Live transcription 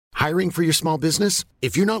Hiring for your small business?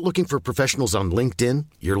 If you're not looking for professionals on LinkedIn,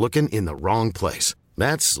 you're looking in the wrong place.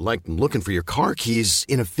 That's like looking for your car keys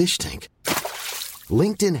in a fish tank.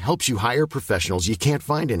 LinkedIn helps you hire professionals you can't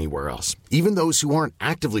find anywhere else, even those who aren't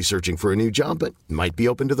actively searching for a new job but might be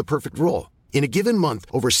open to the perfect role. In a given month,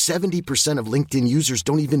 over 70% of LinkedIn users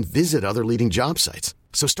don't even visit other leading job sites.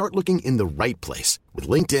 So start looking in the right place. With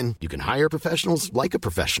LinkedIn, you can hire professionals like a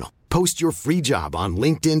professional. Post your free job on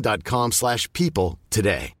linkedin.com/people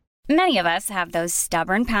today. Many of us have those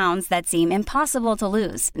stubborn pounds that seem impossible to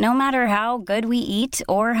lose, no matter how good we eat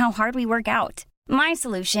or how hard we work out. My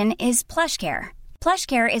solution is PlushCare.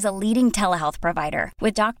 PlushCare is a leading telehealth provider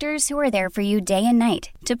with doctors who are there for you day and night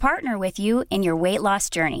to partner with you in your weight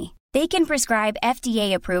loss journey. They can prescribe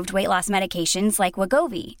FDA-approved weight loss medications like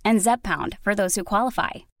Wegovy and Zepbound for those who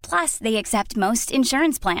qualify. Plus, they accept most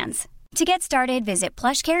insurance plans. To get started, visit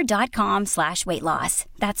plushcare.com/weightloss.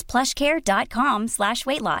 That's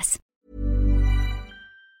plushcare.com/weightloss.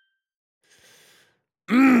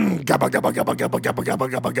 Gabba, gabba, gabba, gabba, gabba, gabba,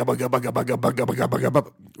 gabba, gabba, gabba, gabba, gabba, gabba, gabba, gabba.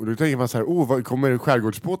 Och då tänker man så här, vad kommer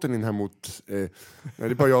skärgårdsbåten in här mot... Nej, det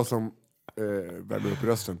är bara jag som värmer upp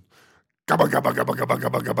rösten. Gabba, gabba, gabba, gabba,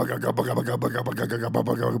 gabba, gabba, gabba, gabba, gabba, gabba, gabba,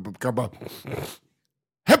 gabba, gabba, gabba.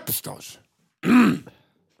 Hepstars!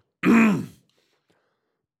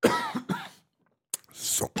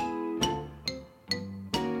 Så.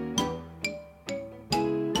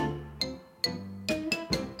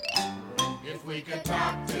 If we could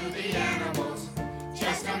talk to the animals,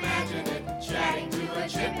 just imagine it, chatting to a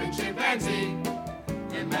chimp and chimpanzee.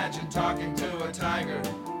 Imagine talking to a tiger,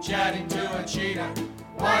 chatting to a cheetah.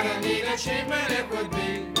 What a neat achievement it would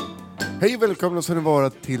be. Hej och välkomna ska ni vara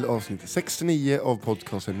till avsnitt 69 av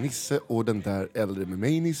podcasten Nisse och den där äldre med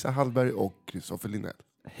mig, Nisse Hallberg och Kristoffer Linnell.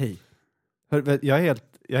 Hej. Jag är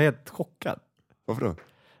helt chockad. Varför då?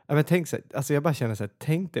 Ja, men tänk så här, alltså jag bara känner så här,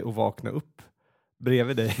 tänk dig att vakna upp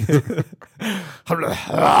bredvid dig.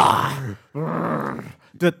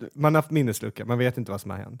 Du vet, man har haft minneslucka, man vet inte vad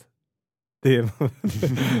som har hänt. Det är,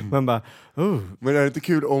 man bara, Men är det inte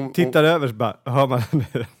kul om... tittar över så bara, hör man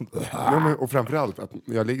och framförallt att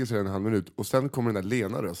jag ligger så en halv minut och sen kommer den där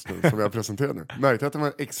lena rösten som jag presenterade nu. Märkte att den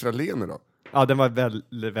var extra len idag? Ja, den var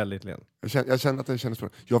väldigt len. Jag kände att det kändes bra.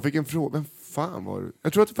 Jag fick en fråga, vem fan var det?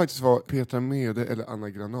 Jag tror att det faktiskt var Petra Mede eller Anna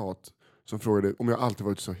Granat som frågade om jag alltid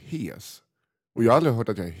varit så hes. Och jag har aldrig hört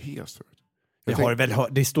att jag är hes förut.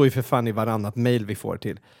 Det står ju för fan i varannat mejl vi får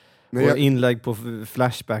till. Nej, och inlägg på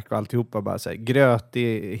Flashback och alltihopa bara säger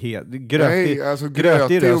grötig alltså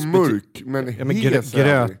grötig och mörk, men hes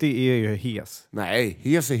grötig är ju hes. Nej,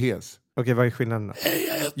 hes är hes. Okej, vad är skillnaden då?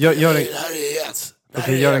 Hej, Gör en hes.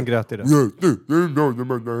 Okej, gör en grötig då.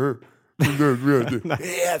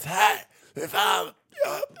 Hes här. Fan,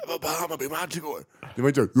 jag var på Hammarby match igår. Det var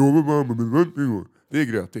inte jag var på Hammarby match igår. Det är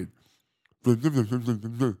grötigt.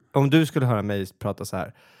 Om du skulle höra mig prata så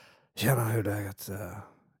här. Tjena, hur är läget?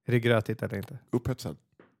 Är det grötigt eller inte? Upphetsad.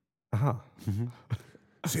 Aha.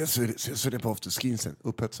 Ses det på afterskin sen.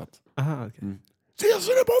 Upphetsat. Aha, okej. Ses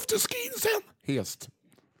det på afterskin sen. Hest.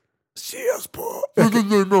 Ses på.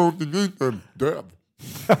 Döv.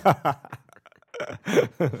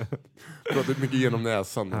 Pratat mycket genom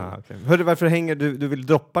näsan. Okay. Hörru, varför hänger du vill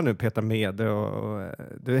droppa nu Petra Mede och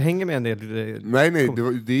du hänger med en del. Nej,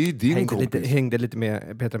 det är din kompis. Hängde lite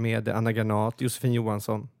med Petra Mede, Anna Granat, Josefin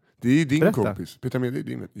Johansson. Det är din Berätta. kompis. Petra Mede är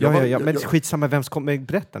din. Men skitsamma, vems kommer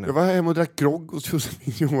berätta nu? Jag var hemma och drack grogg hos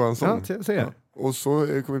Josefin Johansson. Ja, ser jag. Och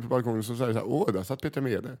så kom vi på balkongen och så sa jag så här, där satt Petra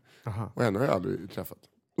Mede. Aha. Och henne har jag aldrig träffat.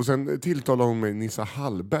 Och sen tilltalade hon mig Nissa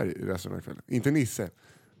Hallberg resten av kvällen. Inte Nisse.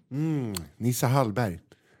 Nissa Hallberg.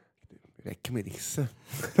 Det räcker med Nisse.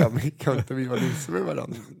 Kan inte vi vara Nisse med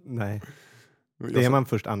varandra? Nej. Det är man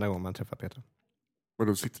först andra gången man träffar Petra. Och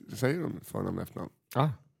då säger de förnamn och efternamn?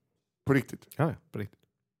 Ja. På riktigt? Ja, på riktigt.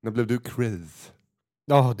 När blev du Chris?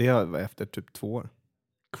 Ja, det var efter typ 2 år.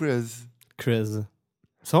 Chris.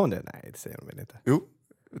 Sa hon det? Nej, det säger de väl inte. Jo.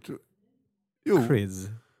 Chris.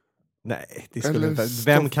 Nej, det skulle inte.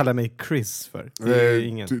 Vem kallar mig Chris för? Det är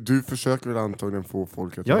ingen. Du försöker väl antagligen få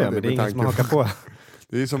folk att... Ja, men det är ingen som hakar på.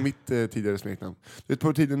 Det är som mitt tidigare smeknamn. Det är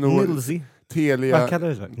på tiden Nilsi. Telia... Vad kallar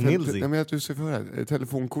du det? Nilsi? Nej, men att du ser för här.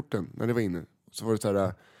 Telefonkorten, när det var inne. Så var det så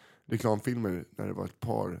här reklamfilmer när det var ett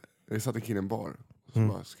par. Det satt en kille i en bar. Så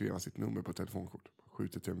bara skrev han sitt nummer på telefonkort.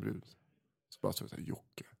 Skjuter till en brud. Så bara så här,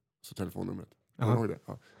 Jocke. Så telefonnumret. Ja.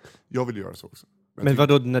 Jag vill göra så också. Men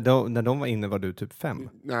vadå, när de var inne var du typ 5?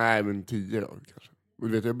 Nej, men 10 då kanske. Och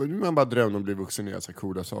du vet, man bara drömde om att bli vuxen och göra så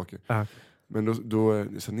coola saker. Men då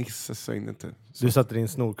så Nisse så inte. Så. Du satte din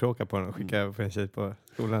snorkråka på den och skickade för en tjej på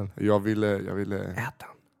skolan. Jag ville äta.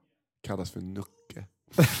 Kallas för Nucke.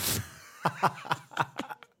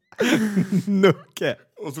 Nucke.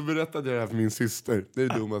 Och så berättade jag det här för min syster. Det är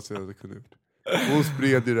det dummaste jag kunde gjort. Hon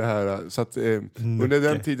spred ju det här. Så att, under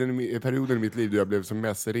den tiden, perioden i mitt liv då jag blev som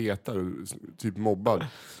mest retad och typ mobbad,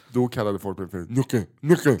 då kallade folk mig för Nucke.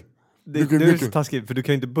 Det är så taskigt, för du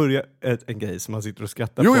kan ju inte börja en grej som man sitter och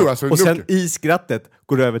skrattar Jo, på. alltså, och sen nucke. i skrattet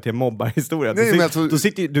går du över till en mobbarhistoria. Nej, men alltså- Då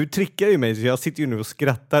sitter, du trickar ju mig, så jag sitter ju nu och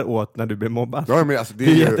skrattar åt när du blir mobbad. Ja, men alltså, Det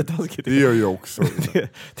är jättetaskigt. Det gör jag också.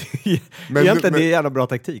 Egentligen det är en jävla bra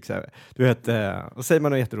taktik. Så här. Du vet, och säger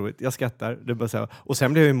man något jätteroligt, jag skrattar, du bara så här, och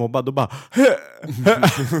sen blir jag ju mobbad, då bara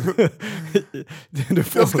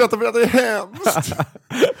Jag skrattar för att det är hemskt.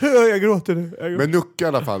 jag gråter nu. Men Nucke i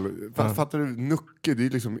alla fall. Fattar du? Nucke, det är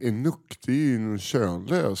liksom en nuck. Det är ju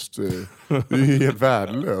könlöst. Det är ju helt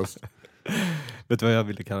värdelöst. Vet du vad jag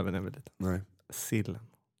ville kalla mig när jag var liten? Nej. Sillen.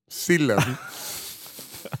 Sillen.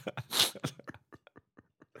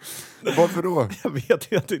 Varför då? Jag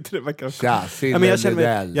vet, jag tyckte det var kanske... Ja, sillen, Ja,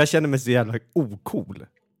 men jag känner mig så jävla ocool.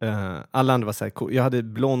 Alla andra var så här cool. Jag hade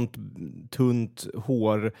blont, tunt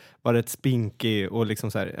hår, var rätt spinkig och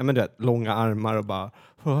liksom så här, ja men du vet, långa armar och bara...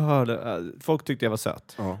 folk tyckte jag var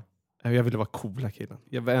söt. Ja. Jag ville vara coola killen.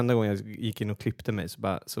 Varenda gång jag gick in och klippte mig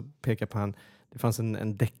så pekade jag på han. Det fanns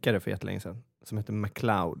en deckare för jättelänge sedan som heter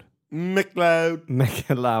McCloud.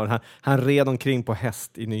 McCloud. Han red omkring på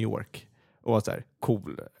häst i New York. Och var så här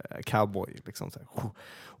cool cowboy. Liksom så här.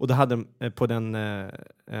 Och då hade de på den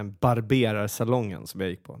barberarsalongen som jag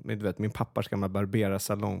gick på. Men du vet, min pappas gamla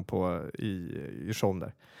barberarsalong i Djursholm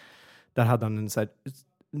där. Där hade han en så här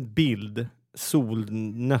bild,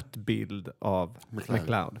 solnöttbild av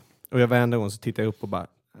McCloud. Och jag varenda gång så tittade jag upp och bara,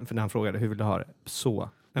 för när han frågade hur vill du ha det? Så.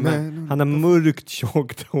 Men, han har mörkt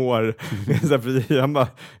tjockt hår. Han bara,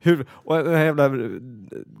 hur? Och den här jävla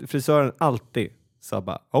frisören alltid sa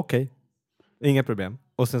bara, okej. Inga problem.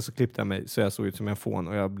 Och sen så klippte jag mig så jag såg ut som en fån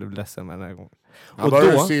och jag blev ledsen den här gången. Och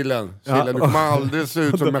då Sillen. Du kommer aldrig se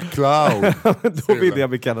ut som McCloud. Då ville jag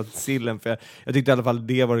bli kallad Sillen, för jag tyckte i alla fall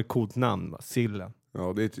det var ett coolt namn, Sillen.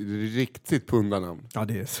 Ja, det är ett riktigt pundarnamn. Ja,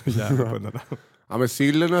 det är så jävla pundarnamn. Ja, men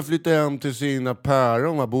Sillen har flyttat hem till sina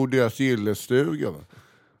päron. Han bodde i deras gillestuga.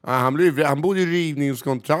 Ja, han bodde i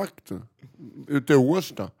rivningskontrakt ute i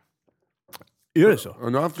Årsta. Är det så?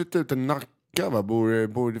 Och nu har han flyttat ut till Nacka.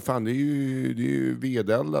 Fan, det är ju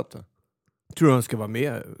vedeldat. Tror du han ska vara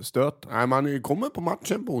med stöt? Nej, man kommer på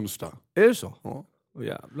matchen på onsdag. Är det så? Ja. Åh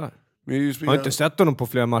jävlar. Jag har inte sett honom på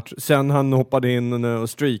flera matcher sen han hoppade in och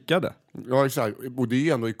streakade. Ja, exakt. Och det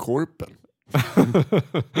är ändå i korpen.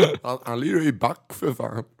 han lirar ju back för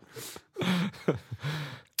fan.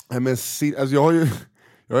 Nej, men alltså jag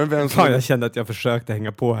har en vän som... Fan, jag kände att jag försökte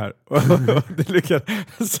hänga på här. Det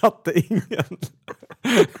lyckades. Satte ingen.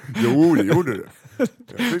 Jo, det gjorde du.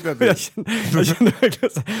 Jag kände verkligen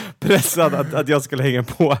så pressad att jag skulle hänga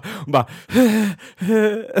på. Och bara...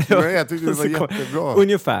 Nej, jag tyckte det var jättebra.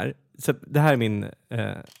 Ungefär. Så det här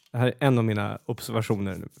är en av mina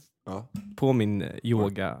observationer nu. Ja. På min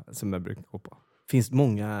yoga som jag brukar gå på. Finns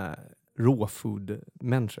många raw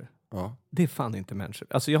food-människor. Ja. Det är fan inte människor.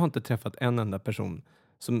 Alltså jag har inte träffat en enda person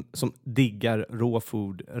som diggar raw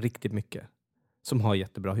food riktigt mycket. Som har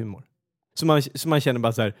jättebra humor. Så man känner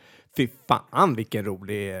bara så här, fy fan vilken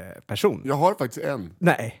rolig person. Jag har faktiskt en.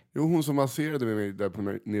 Nej. Jo, hon som masserade med mig där på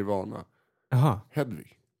Nirvana. Jaha.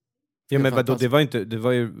 Hedvig. Ja, men vadå,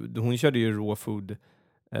 hon körde ju raw food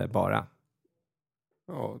bara.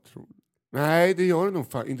 Ja, tror. Nej, det gör hon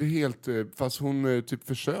nog fan inte helt, fast hon typ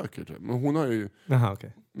försöker. Men hon har ju... Jaha,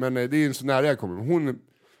 okej. Men det är ju så nära jag kommer. Hon...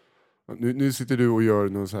 Nu sitter du och gör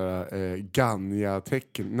någon så här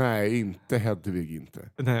Ganja-tecken. Nej, inte Hedvig inte.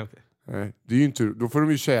 Nej, okej. Nej, det är ju inte... Då får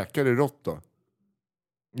de ju käka det rått då.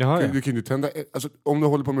 Jaha, Du kan ju tända... Alltså, om du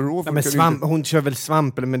håller på med raw food, ja, men hon kör väl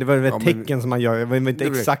svamp, men det var väl ett tecken som man gör. Jag vet inte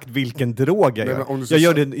exakt vilken drog jag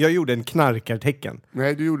gör. Jag gjorde en knarkartecken.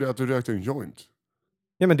 Nej, du gjorde att du rökte en joint.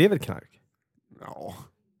 Ja, men det är väl knark? Ja.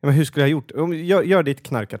 Men hur skulle jag ha gjort? Gör ditt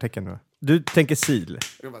knarkartecken nu. Du tänker sil.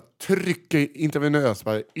 Jag bara trycker intravenöst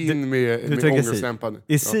bara in med ångestdämpande.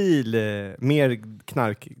 Är sil mer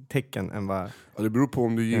knarktecken än vad... Ja, det beror på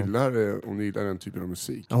om du gillar den typen av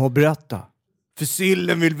musik. Ja, berätta. För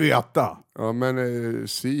sillen vill veta. Ja, men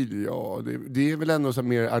sil, det är väl ändå så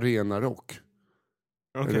mer arena-rock.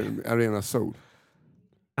 Okay. Arena soul.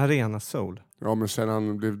 Arena soul? Ja, men sen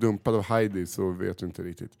han blev dumpad av Heidi så vet du inte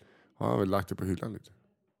riktigt. Han har väl lagt det på hyllan lite.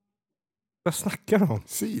 Vad snackar du om?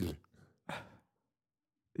 Sil.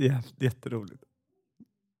 Ja, jätteroligt.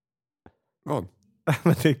 Ja.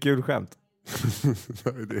 Men det är kul skämt.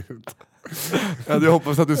 Nej, det är inte. Jag hade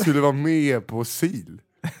hoppats att du skulle vara med på sil.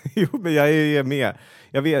 Jo, men jag är med.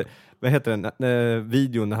 Jag vet, vad heter den?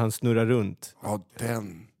 Videon när han snurrar runt. Ja,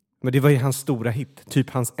 den. Men det var ju hans stora hit. Typ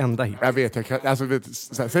hans enda hit. Jag vet,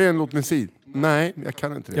 säg en låt med Sid. Nej, jag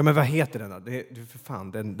kan inte det. Ja, men vad heter den då? Det är för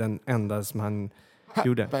fan den enda som han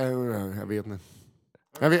gjorde. Jag vet inte.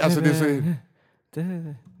 Jag vet, alltså det är så...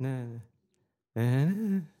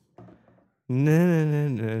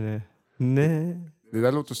 Det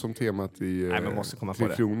där låter som temat i Nej, man måste komma på 3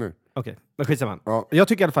 det. kronor. Okej, men skitsamma. Ja. Jag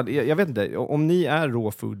tycker i alla fall, jag vet inte, om ni är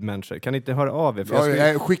raw food-människor, kan ni inte höra av er? För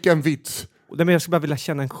Jag skicka en vits. Nej, men jag skulle bara vilja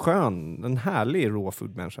känna en härlig raw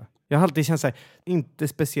food-människa. Jag har alltid känt så här, inte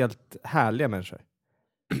speciellt härliga människor.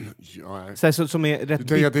 Ja, Så här, som är rätt,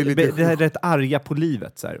 tänker att det är lite rätt arga på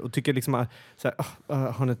livet. Så här, och tycker liksom, så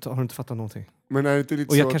här, har du inte fattat någonting? men är det inte lite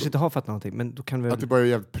Och jag så kanske inte har fattat någonting, men då kan vi... att det bara är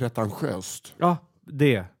jävligt pretentiöst? Ja,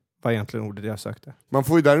 det var egentligen ordet jag sökte. Man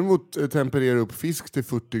får ju däremot temperera upp fisk till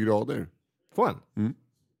 40 grader. Få en? Mm.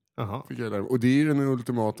 Jaha. Fick jag lära mig. Och det är ju den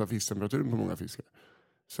ultimata fisktemperaturen på många fiskar.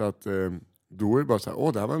 Så att då är det bara så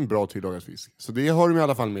här, det här var en bra tillagad fisk. Så det har de i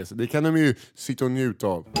alla fall med sig. Det kan de ju sitta och njuta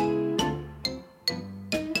av.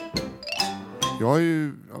 Jag har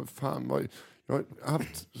ju, jag har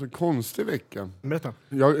haft så konstig vecka. Berätta.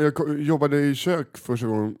 Jag jobbade i kök första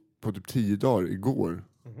gången på typ 10 dagar igår.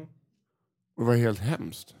 Och det var helt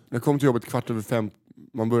hemskt. Jag kom till jobbet 5:15.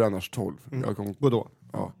 Man börjar annars 12. Jag kom, Godå?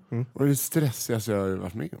 ja. Och det är det stressigaste jag har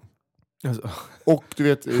varit med om. Alltså, Och du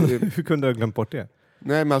vet... hur kunde jag glömt bort det?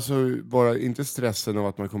 Nej, men alltså bara inte stressen av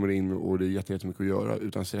att man kommer in och det är jättemycket att göra,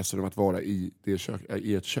 utan stressen av att vara i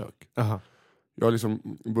ett kök. Aha. Jag har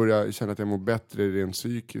liksom börjat känna att jag mår bättre rent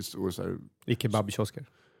psykiskt och så här. I kebabkiosker.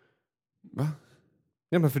 Va?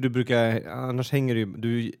 Ja, men för du brukar, annars hänger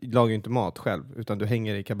du lagar ju inte mat själv, utan du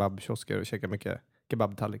hänger i kebabkiosker och käkar mycket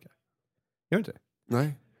kebabtallrikar. Gör du inte det?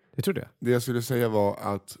 Nej. Det trodde jag. Det jag skulle säga var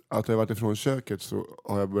att jag varit ifrån köket så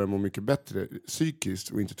har jag börjat må mycket bättre psykiskt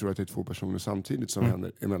och inte tror att det är 2 personer samtidigt som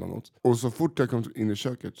händer emellanåt. Och så fort jag kom in i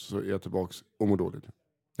köket så är jag tillbaks och mår dåligt.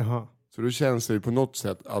 Jaha. Så då känns det ju på något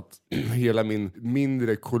sätt att hela min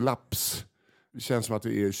mindre kollaps känns som att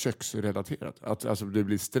det är köksrelaterat. Att alltså, det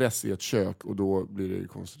blir stress i ett kök och då blir det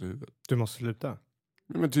konstigt i huvudet. Du måste sluta.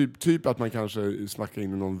 Men typ att man kanske smackar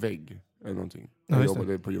in i någon vägg eller någonting. Ja, Jag just det.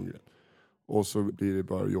 jobbade på Ljunggren. Och så blir det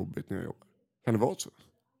bara jobbigt när jag jobbar. Kan det vara så?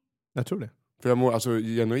 Jag tror det. För jag mår alltså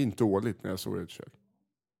genuint dåligt när jag står i ett kök.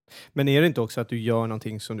 Men är det inte också att du gör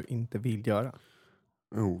någonting som du inte vill göra?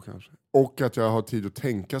 Jo, kanske. Och att jag har tid att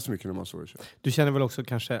tänka så mycket när man står i kök. Du känner väl också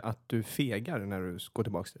kanske att du fegar när du går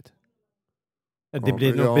tillbaka dit? Det Ja,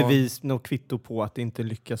 blir men något ja. bevis, något kvitto på att det inte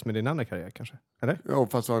lyckas med din andra karriär kanske? Eller? Ja,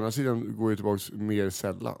 fast å andra sidan går jag tillbaka mer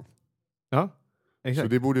sällan. Ja, Så exakt.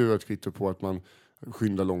 det borde ju vara ett kvitto på att man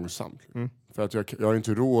skyndar långsamt. Mm. För att jag har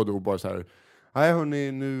inte råd att bara så här, nej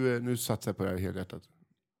hörni, nu satsar jag på det här helhjärtat.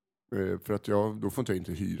 För att då får inte jag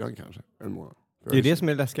inte hyran kanske en månad. Det är det som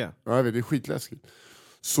är läskiga. Ja, jag vet, det är skitläskigt.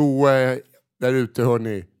 Så där ute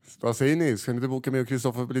hörni, vad säger ni? Ska ni inte boka med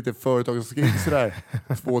Kristoffer på lite företagsskrik sådär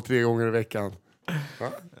 2-3 gånger i veckan? Va?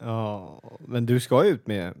 Ja, men du ska ut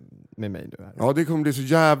med mig nu här. Ja, det kommer bli så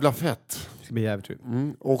jävla fett. Det ska bli jävligt kul.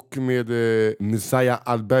 Och med Messiah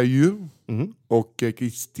Albayu Mm. och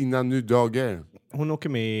Kristina Nydager. Hon åker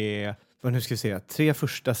med, vad nu ska vi se, 3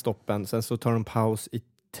 första stoppen, sen så tar hon paus i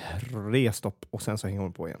 3 stopp och sen så hänger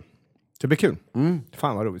hon på igen. Det blir kul.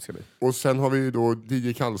 Fan vad roligt det ska bli. Och sen har vi ju då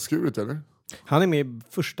DJ Kallskuret, eller? Han är med i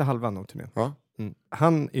första halvan av turnén. Ja.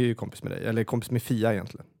 Han är ju kompis med dig, eller kompis med Fia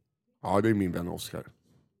egentligen. Ja, det är min vän Oscar.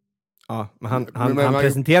 Ja, men han Men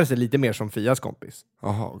presenterar sig lite mer som Fias kompis.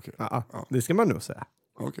 Jaha, okej. Ja, det ska man nog säga.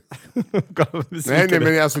 Okej. Kolla vad besviken Nej, du är.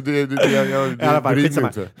 men alltså jag I alla fall, bryr mig skitsamma.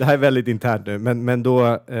 inte. Det här är väldigt internt nu, men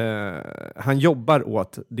då han jobbar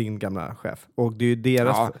åt din gamla chef och det är ju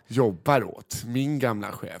deras... Ja, jobbar åt min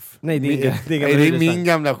gamla chef. Nej, det är Nej, gamla det är hyresvärd. min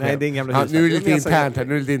gamla chef. Nej, det är en gamla Ja, hyresvärd. nu är det lite Men jag sa- internt här.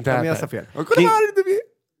 Nu är det lite Ja, internt men jag här. sa fel. Och kolla här, inte vi.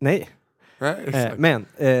 Nej, Nej, exakt. men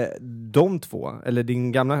de två, eller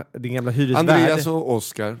din gamla hyresvärd, Andreas och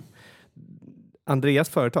Oscar. Andreas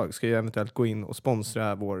företag ska ju eventuellt gå in och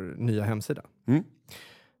sponsra vår nya hemsida. Mm.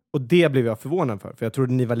 Och det blev jag förvånad för jag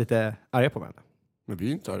trodde ni var lite arga på varandra. Men vi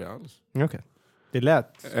är inte arga alls. Okej. Det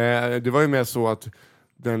lät... Det var ju mer så att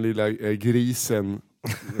den lilla grisen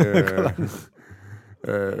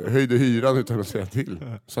höjde hyran utan att säga till.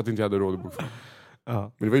 Så att inte jag hade råd att bo kvar.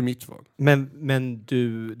 Ja. Men det var ju mitt val. Men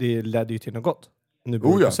du, det ledde ju till något gott. Nu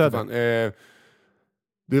bor du Ja, på Söder. fan.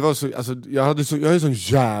 Det var så, alltså, jag hade sån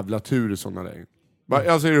jävla tur i sådana lägen.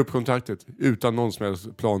 Jag säger upp kontraktet utan någon som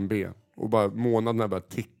helst plan B. Och bara månaderna började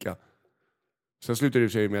ticka. Sen slutade det i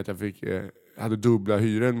och för sig med att jag hade dubbla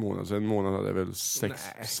hyra en månad. Så en månad hade jag väl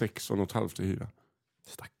 6,5 till hyra.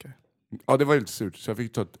 Stackare. Ja, det var lite surt. Så jag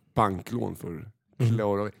fick ta ett banklån för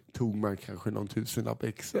Klara, tog man kanske någon tusenlapp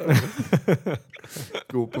extra.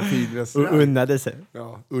 Gå på fin restaurang. Och unnade sig.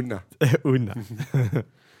 Ja, unna. Unna.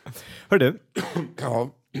 Hör du? Ja.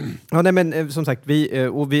 Ja, nej, men som sagt,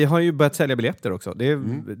 vi har ju börjat sälja biljetter också.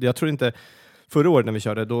 Jag tror inte... Förra året när vi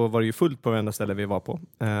körde, då var det ju fullt på varenda ställe vi var på.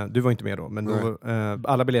 Du var inte med då, men då,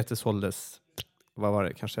 alla biljetter såldes, vad var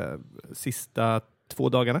det, kanske sista 2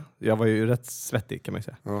 dagarna. Jag var ju rätt svettig kan man ju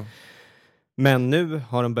säga. Ja. Men nu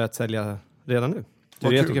har de börjat sälja redan nu. Det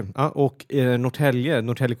är jättekul. Ja, och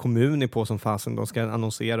Norrtälje kommun är på som fasen. De ska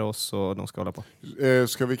annonsera oss och de ska hålla på.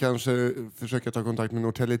 Ska vi kanske försöka ta kontakt med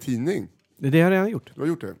Norrtälje Tidning? Det har jag redan gjort. Du har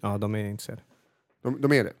gjort det? Ja, de är intresserade.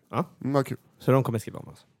 De är det? Ja. Vad kul. Så de kommer skriva om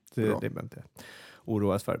oss. Det behöver inte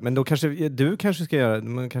oroas för. Men då kanske du ska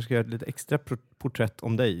göra ett lite extra porträtt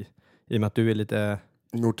om dig. I och med att du är lite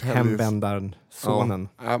hemvändaren, sonen.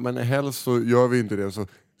 Ja, men helst så gör vi inte det så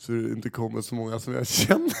det inte kommer så många som jag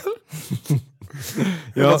känner.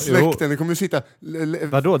 Släkten, det kommer sitta...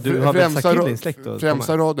 Vadå? Du har väl sagt till din släkt?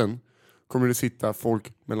 Främsta raden kommer det sitta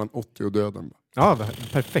folk mellan 80 och döden. Ja,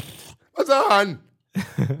 perfekt. Vad sa han?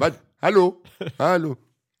 Hallå?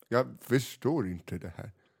 Jag förstår inte det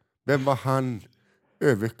här. Vem var han?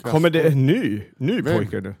 Överklass. Kommer det en ny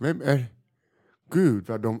pojke nu? Vem är... Gud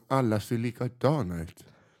vad de alla ser likadana ut.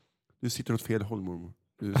 Du sitter åt fel håll, mormor.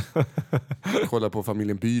 Du kollar på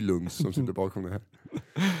familjen Bylunds som sitter bakom det här.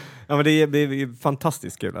 Ja, men det är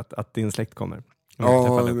fantastiskt kul att din släkt kommer.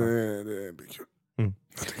 Ja, det blir kul.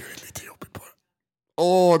 Jag tycker det är lite jobbigt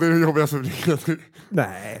bara. Det är det jobbigaste.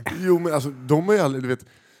 Nej. Jo, men alltså, de är ju aldrig, du vet,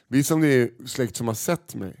 vi som det är släkt som har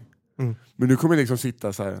sett mig. Men nu kommer jag liksom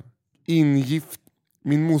sitta så här ingift,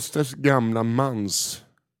 min mosters gamla mans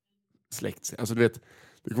släkt. Alltså du vet,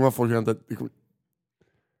 det kommer vara folk vänta.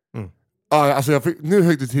 Alltså nu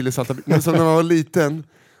höjde till i salta. Men som när man var liten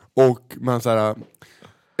och man så här,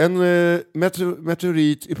 en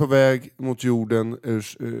meteorit är på väg mot jorden,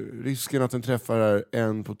 risken att den träffar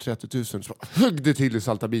är 1 på 30 000, så högg det till i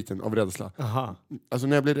salta biten av rädsla. Aha. Alltså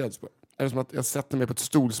när jag blir rädd så är det som att jag sätter mig på ett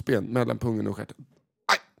stolsben mellan pungen och stjärten.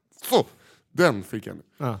 Aj! Så! Den fick jag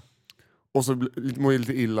nu. Och så mår jag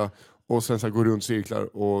lite illa och sen så går runt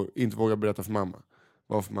cirklar och inte vågar berätta för mamma.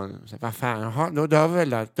 Varför man säger, vad fan, jaha, då dör vi väl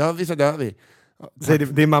där. Dör vi. Så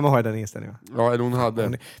din mamma har den inställningen? Ja, eller hon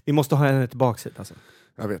hade. Vi måste ha henne tillbaka hit alltså.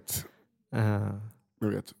 Jag vet.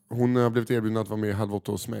 Hon har blivit erbjuden att vara med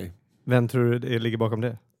 7:30 hos mig. Vem tror du det ligger bakom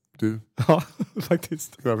det? Du. Ja,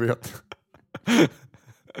 faktiskt. Jag vet.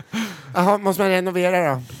 Jaha, måste man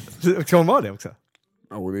renovera då? Ska hon vara det också?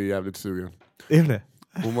 Ja, hon är jävligt sugen. Är hon det?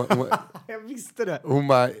 Jag visste det. Hon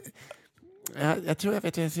bara... Jag tror jag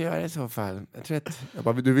vet hur jag ska göra i så fall. Jag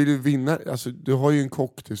bara, du vill ju vinna. Alltså, du har ju en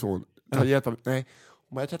kock till son. Ta hjälp av... Nej.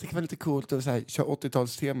 Hon bara, jag tror att det kan vara lite coolt att köra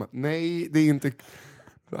 80-talstema. Nej, det är inte...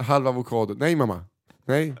 Halv avokado. Nej, mamma.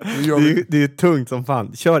 Nej. Det är tungt som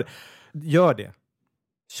fan. Gör det.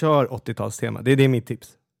 Kör 80-talstema. Det är mitt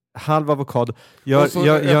tips. Halv avokado.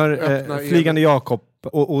 Gör flygande Jakob.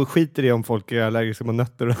 Och skiter i om folk är allergiska mot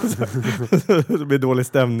nötter. Så blir dålig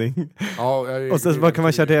stämning. Och sen vad kan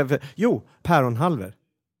man köra till? Jo, päronhalver.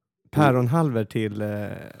 Päronhalver till...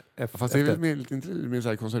 Fast det är väl inte mer så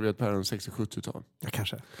här konserverat päron 60-70-tal? Ja,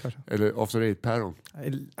 kanske. Eller after eight-päron.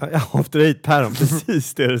 Ja, after eight-päron.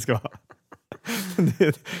 Precis det ska ha. Det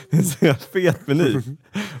är en sån här fet meny.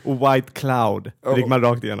 Och white cloud. Det gick man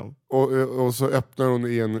rakt igenom. Och så öppnar hon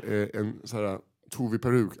i en så här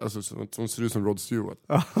Tovi-peruk. Alltså som ser ut som Rod Stewart.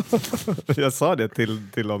 Jag sa det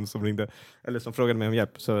till dem som ringde. Eller som frågade mig om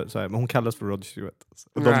hjälp. Så men hon kallas för Rod Stewart.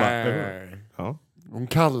 Och de bara, ja. Hon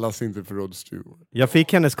kallas inte för Rod Stewart. Jag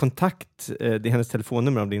fick hennes kontakt. Det är hennes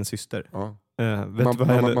telefonnummer av din syster. Ja.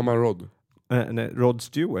 Mamma Rod. Nej, Rod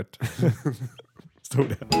Stewart. Stod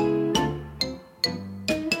det.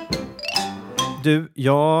 Du,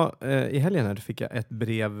 i helgen här fick jag ett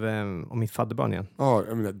brev om mitt fadderbarn igen. Ja,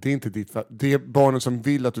 jag menar, det är inte ditt det är barnet som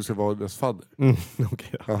vill att du ska vara dess fadder.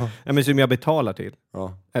 Okej då. Ja, men som jag betalar till.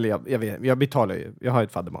 Ja. Eller jag betalar ju. Jag har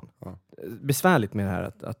ett fadderbarn. Ja. Besvärligt med det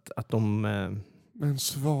här att de... Men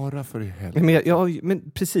svara för i helvete.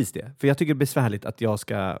 Men precis det. För jag tycker det är besvärligt att jag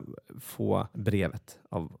ska få brevet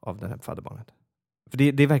av det här fadderbarnet. För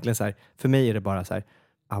det är verkligen så här, för mig är det bara så här,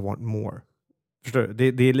 I want more. Förstår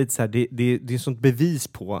du? Det är lite så här, det är sånt bevis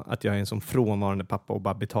på att jag är en sån frånvarande pappa och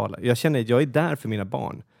bara betalar. Jag känner att jag är där för mina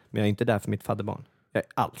barn, men jag är inte där för mitt fadderbarn. Jag är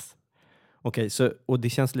alls. Okej, så och det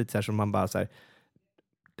känns lite så här som man bara så här,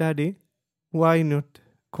 Daddy, why not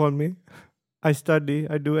call me? I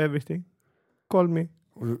study, I do everything. Call me.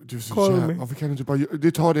 Du är så jävla, varför kan du inte bara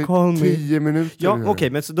det tar dig 10 minuter. Ja, okej,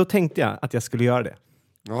 men så då tänkte jag att jag skulle göra det.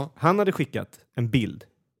 Ja. Han hade skickat en bild.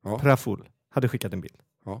 Ja. Praful hade skickat en bild.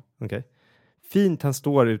 Ja. Okej. fint. Han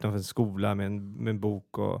står utanför en skola med en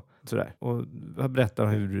bok och sådär. Och han berättar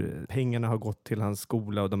hur pengarna har gått till hans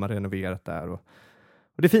skola och de har renoverat där. Och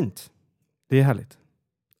det är fint. Det är härligt.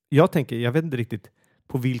 Jag vet inte riktigt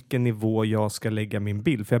på vilken nivå jag ska lägga min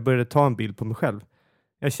bild. För jag började ta en bild på mig själv.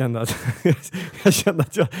 Jag kände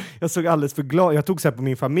att jag såg alldeles för glad. Jag tog så här på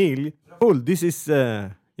min familj.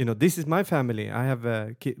 This is my family. I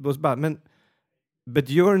have men but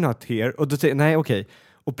you're not here. Och då säger nej, okej.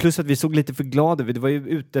 Och plus att vi såg lite för glada. Det var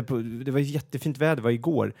ju det var jättefint väder. Det var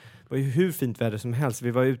igår. Det var ju hur fint väder som helst.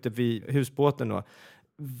 Vi var ute vid husbåten och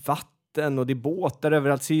vatten och det är båtar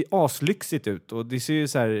överallt. Det ser ju aslyxigt ut. Och det ser ju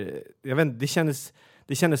så här, jag vet inte,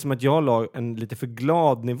 det kändes som att jag la en lite för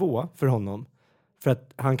glad nivå för honom. För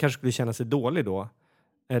att han kanske skulle känna sig dålig då.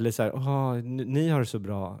 Eller så här, ni har det så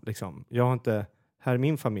bra liksom. Jag har inte, här är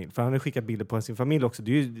min familj. För han har skickat bilder på sin familj också.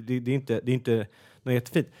 Det är inte något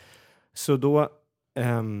jättefint. Så då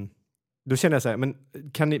kände jag så här, men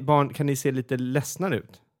kan ni se lite ledsna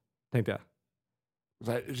ut? Tänkte jag.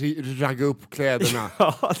 Så här, ragga upp kläderna.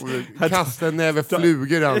 Och kasta en näve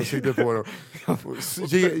flugor i ansiktet på dem.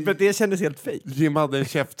 Men det kändes helt fake. Ge Madde en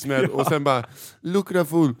käftsmäll och sen bara, look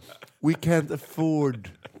Raful, we can't afford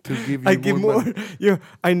to give you more.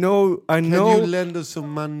 I know. Can you lend us some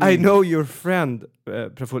money? I know your friend,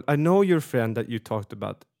 Praful. I know your friend that you talked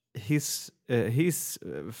about. His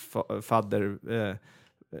father,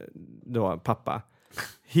 pappa.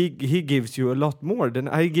 He gives you a lot more than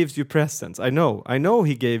he gives you presents. I know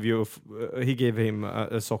he gave him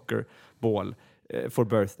a soccer ball for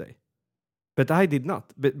birthday. But I did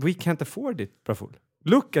not. But we can't afford it, Praful.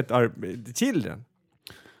 Look at our children.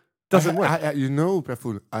 Doesn't work. You know,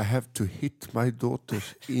 Praful, I have to hit my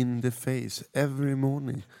daughters in the face every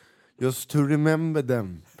morning. Just to remember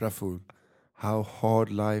them, Praful. How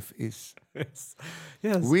hard life is. Yes.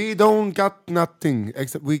 We don't got nothing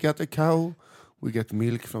except we got a cow. We get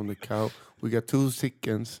milk from the cow. We got 2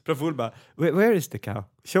 chickens. Praful bara, where is the cow?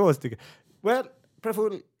 Show us the cow. Well,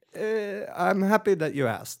 Praful, I'm happy that you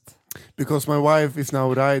asked. Because my wife is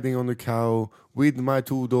now riding on the cow with my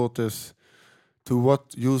 2 daughters to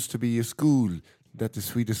what used to be a school that the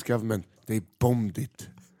Swedish government, they bombed it.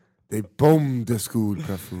 They bombed the school,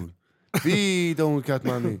 Praful. We don't got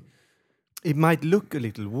money. It might look a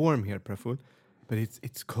little warm here, Praful, but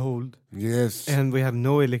it's cold. Yes. And we have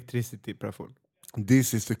no electricity, Praful.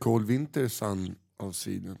 This is the cold winter sun of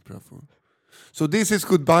Sweden, Praful. So this is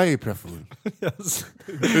goodbye, Praful. Yes.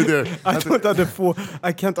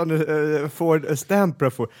 I can't afford a stamp,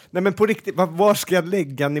 Praful. Nej, men på riktigt, var ska jag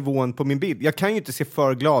lägga nivån på min bild? Jag kan ju inte se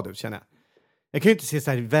för glad ut, känner jag. Jag kan ju inte se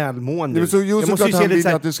så här välmående ut. Så jag måste ju se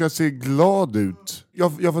lite att du ska se glad ut. Jag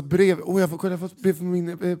har fått brev. Jag har fått brev från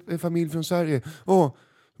min familj från Sverige. De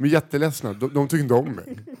är jätteledsna. De tycker inte om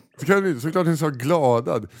mig. Så klart den är så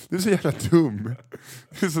gladad. Du är så jävla dum.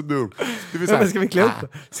 Du är så dum. Men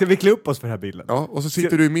ska vi klä upp oss för den här bilden? Ja, och så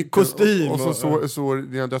sitter du i mitten. Kostym. Och så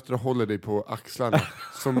dina döttrar håller dig på axlarna.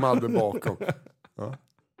 Som Madde bakom. Ja.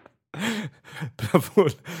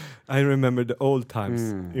 I remember the old times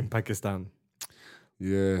in Pakistan.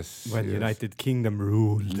 Yes. When United Kingdom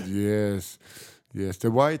ruled. Yes. The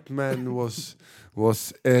white man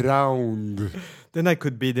was around. Then I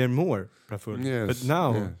could be there more, Praful. Yes. But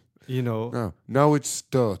now, you know. No. Now it's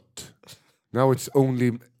dirt. Now it's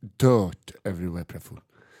only dirt everywhere, Praful.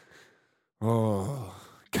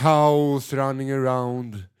 Cows running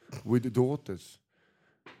around with daughters.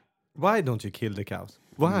 Why don't you kill the cows?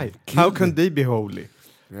 Why? How can they be holy?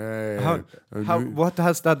 What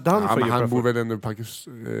has that done for you? Han bor väl ändå i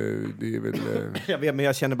Pakistan. Det är väl... Jag vet, men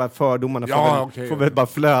jag känner bara fördomarna får väl bara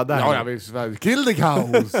flöda. Ja, jag vill kill the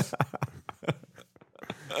cows!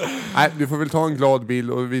 Nej, du får väl ta en glad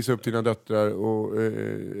bild och visa upp dina döttrar och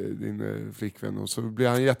din flickvän, och så blir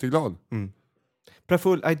han jätteglad.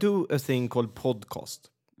 Praful, I do a thing called podcast.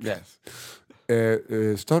 Yes.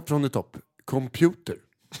 Start from the top. Computer.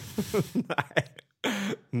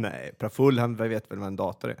 Nej, Praful, han vet väl vad en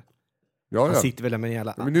dator är. Ja. Han sitter väl med en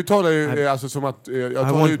jävla... Men nu talar ju alltså som att jag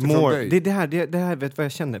talar utifrån dig. Det här vet vad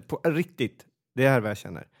jag känner. På riktigt. Det här är vad jag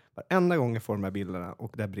känner. Varenda gång jag får de här bilderna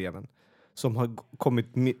och de här breven som har kommit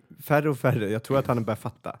färre och färre. Jag tror att han börjar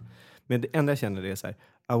fatta. Men det enda jag känner är så här: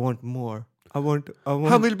 I want more. I want...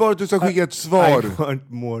 Han vill bara att du ska skicka ett svar. I want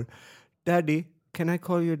more. Daddy, can I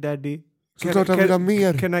call you daddy? Såklart han vill ha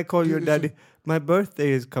mer. Can I call you daddy? My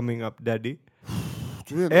birthday is coming up, daddy.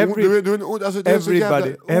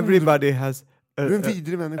 Everybody has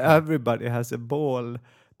everybody has a ball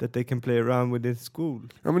that they can play around with in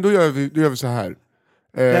school. Ja, men då gör vi så här.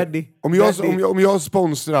 Daddy, om jag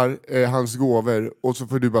sponsrar hans gåvor och så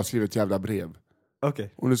får du bara skriva ett jävla brev.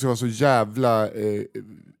 Okej. Om det ska vara så jävla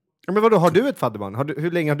Ja, men vadå, har du ett fadderbarn?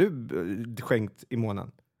 Hur länge har du skänkt i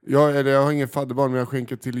månaden? Jag har ingen fadderbarn, men jag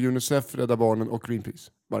skänker till Unicef, Rädda Barnen och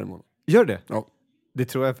Greenpeace varje månad. Gör det? Ja. Det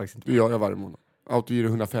tror jag faktiskt inte. Det gör jag varje månad. Autogiro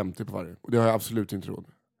 150 på varje. Och det har jag absolut inte råd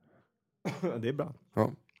med. Det är bra.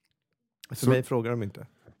 Ja. Så mig frågar de inte.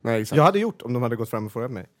 Nej, exakt. Jag hade gjort om de hade gått fram och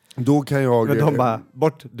frågat mig. Då kan jag... Men de bara,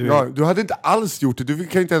 bort. Du hade inte alls gjort det. Du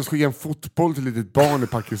kan inte ens skicka en fotboll till ett litet barn i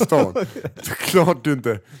Pakistan. Klart du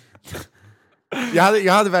inte...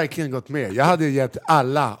 Jag hade verkligen gått med. Jag hade gett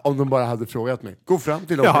alla om de bara hade frågat mig. Gå fram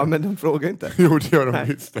till dem. Ja, men de frågar inte. Jo, det gör de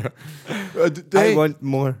visst. I want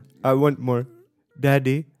more.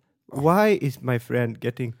 Daddy, why is my friend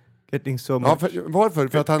getting so much? Ja, varför?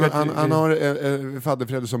 För att han har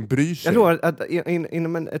fadderförälder som bryr sig. Jag tror att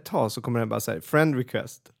inom ett tag så kommer den bara säga friend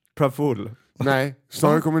request, Praful. Nej,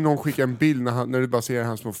 snarare kommer någon skicka en bild när du bara ser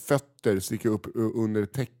hans små fötter sticka upp under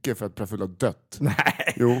täcke för att Praful har dött.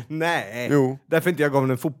 Nej. Jo. Nej. Jo. Därför inte jag gav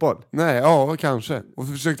honom en fotboll. Nej, ja, kanske. Och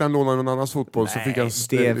så försökte han låna någon annans fotboll. Nej, så fick han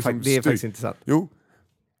det är faktiskt inte sant. Jo.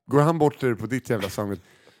 Går han bort där på ditt jävla samvete?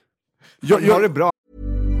 Jag det bra.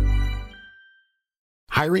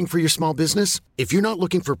 Hiring for your small business? If you're not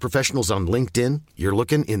looking for professionals on LinkedIn, you're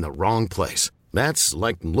looking in the wrong place. That's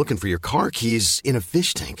like looking for your car keys in a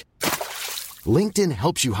fish tank. LinkedIn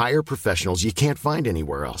helps you hire professionals you can't find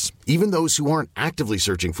anywhere else, even those who aren't actively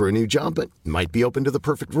searching for a new job but might be open to the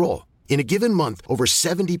perfect role. In a given month, over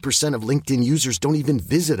 70% of LinkedIn users don't even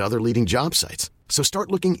visit other leading job sites. So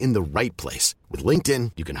start looking in the right place. With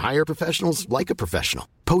LinkedIn, you can hire professionals like a professional.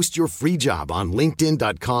 Post your free job on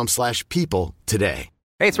linkedin.com/people today.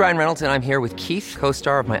 Hey, it's Ryan Reynolds, and I'm here with Keith,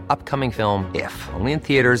 co-star of my upcoming film, If, only in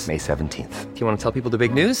theaters May 17th. Do you want to tell people the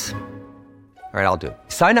big news? All right, I'll do it.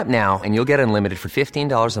 Sign up now and you'll get unlimited for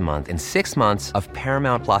 $15 a month and 6 months of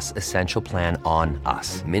Paramount Plus Essential Plan on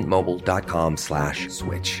us.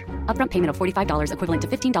 MintMobile.com/switch. Upfront payment of $45 equivalent to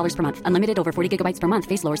 $15 per month. Unlimited over 40 gigabytes per month.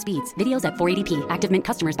 Face lower speeds. Videos at 480p. Active Mint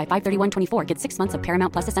customers by 531.24 get 6 months of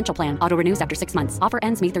Paramount Plus Essential Plan. Auto renews after 6 months. Offer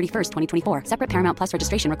ends May 31st, 2024. Separate Paramount Plus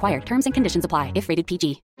registration required. Terms and conditions apply if rated PG.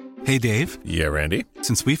 Hey, Dave. Yeah, Randy.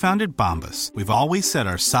 Since we founded Bombas, we've always said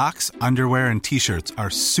our socks, underwear, and T-shirts are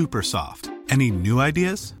super soft. Any new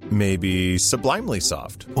ideas? Maybe sublimely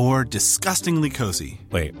soft. Or disgustingly cozy.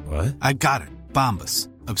 Wait, what? I got it. Bombas.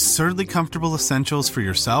 Absurdly comfortable essentials for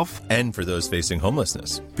yourself And for those facing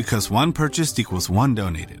homelessness. Because one purchased equals one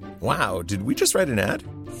donated. Wow, did we just write an ad?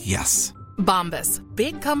 Yes. Bombas.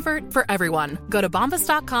 Big comfort for everyone. Go to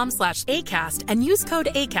bombas.com/ACAST and use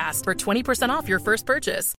code ACAST for 20% off your first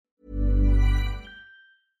purchase.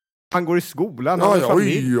 Han går i skolan, Ja, han har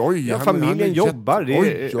familj. oj, familjen han jobbar. Det är,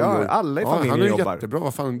 oj. Ja, alla i familjen han är jobbar. jättebra.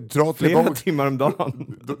 Vad fan, dra Flera tillbaka. timmar om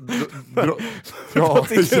dagen. Ja,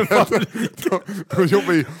 sitter i de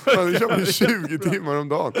jobbar 20 timmar om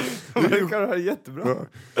dagen. Det kan vara jättebra.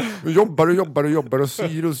 De jobbar och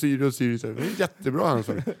syr. Det är jättebra han.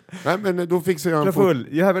 Nej, men då fixar jag en Full. Do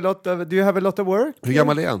you have a lot of work? Hur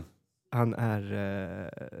gammal är han? Han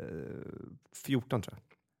är 14 tror jag.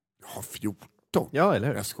 Ja, 14. Ja, eller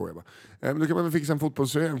hur? Jag skojar bara. Men då kan man väl fixa en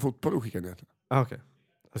fotboll och skicka ner till. Okej.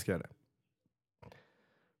 Jag ska göra det.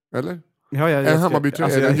 Eller? Ja, en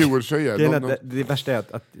Hammarby-tröja, eller en Djurgårdströja. Det värsta är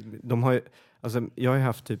att de har ju, alltså, jag har ju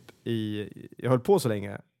haft typ jag höll på så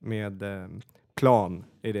länge med plan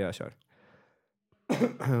i det jag kör.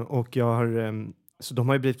 Och jag har, så de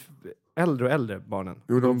har ju blivit äldre och äldre, barnen.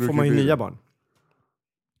 Jo, då får man ju nya barn.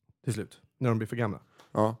 Till slut, när de blir för gamla.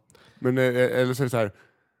 Ja, men eller så är det så här.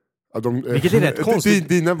 Vilket är rätt konstigt.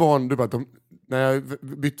 Dina barn, du bara, när jag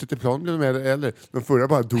bytte till plan blev de äldre. De förra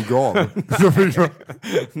bara dog av.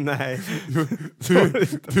 Nej. Du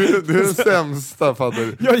är den sämsta,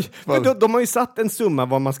 fader. De har ju satt en summa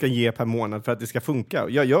vad man ska ge per månad för att det ska funka.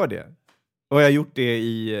 Jag gör det. Och jag har gjort det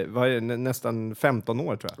i nästan 15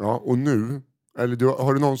 år tror jag. Ja, och nu? Eller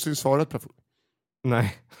har du någonsin svarat på?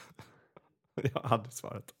 Nej. Jag hade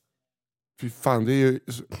svarat. Fy fan, det är ju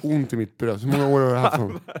så ont i mitt bröst. Hur många år har du haft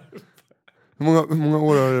honom? Hur många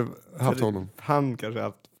år har du haft honom? Han kanske har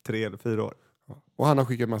haft 3 eller 4 år. Och han har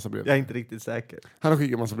skickat massa brev. Jag är inte riktigt säker. Han har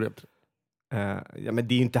skickat massa brev. Ja, men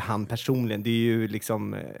det är ju inte han personligen. Det är ju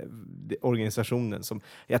liksom organisationen som...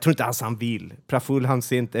 Jag tror inte alls han vill. Praful, han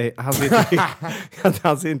ser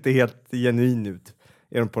inte helt genuin ut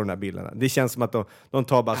på de här bilderna. Det känns som att de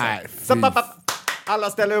tar bara så här. Alla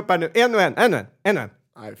ställer upp här nu. En och en.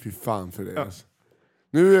 Nej, fy fan för det. Ja. Alltså.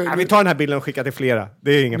 Vi tar den här bilden och skickar till flera.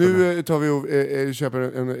 Det är inga problem. Nu tar vi och köper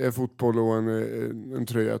en fotboll och en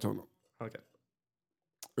tröja till honom. Okay.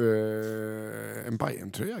 En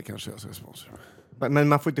Bayern-tröja kanske jag ska sponsra. Men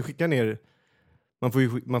man får inte skicka ner...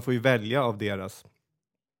 Man får ju välja av deras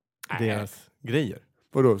grejer.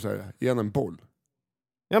 Vadå, så här, ge en boll?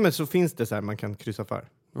 Ja, men så finns det så här man kan kryssa för.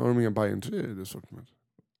 Har de inga Bayern-tröjor i det sortimentet?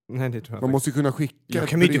 Nej, det tror jag. Man måste ju kunna skicka... Jag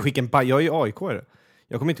kan ju inte skicka en Bayern. Jag är ju AIK-are.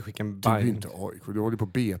 Jag kommer inte skicka en Du är Bayern. inte AIK. Du håller på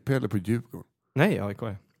BP eller på Djurgården. Nej,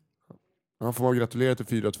 AIK-are. Ja, får man gratulera till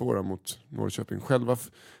 4-2 mot Norrköping. Själva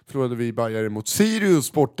förlorade vi Bajare mot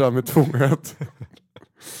Sirius borta med 2-1.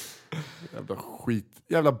 Jävla skit.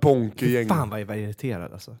 Jävla bonkergäng. Fan vad jag var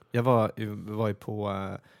irriterad alltså. Jag var ju på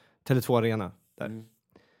Tele2 Arena där.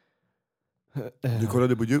 Du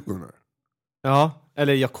kollade på Djurgården här? Ja,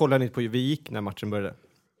 eller jag kollade inte på... Vi gick när matchen började.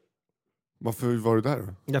 Varför var du där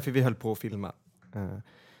då? Därför vi höll på att filma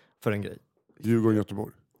för en grej.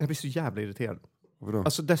 Djurgården-Göteborg? Jag blir så jävla irriterad. Vadå?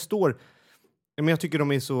 Alltså där står... Men jag tycker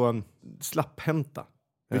de är så slapphänta.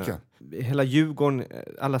 Vilka? Hela Djurgården,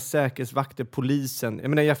 alla säkerhetsvakter, polisen. Jag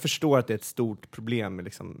menar, jag förstår att det är ett stort problem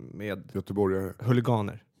liksom, med Göteborgare.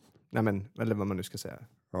 huliganer. Nej, men, eller vad man nu ska säga.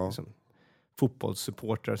 Ja. Liksom,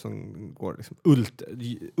 fotbollssupportrar som går liksom,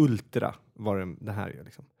 ultra var det här gör.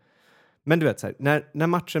 Liksom. Men du vet, så här, när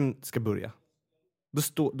matchen ska börja,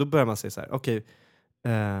 då börjar man säga så här, okej,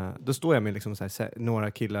 då står jag med liksom så här,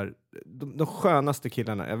 några killar, de skönaste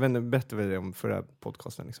killarna, jag vet inte, berättade vi om förra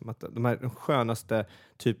podcasten, liksom, att de skönaste,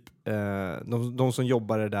 typ, de som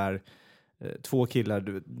jobbade där, 2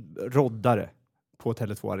 killar, roddare på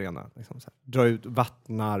Tele2 Arena, liksom, så här, drar ut,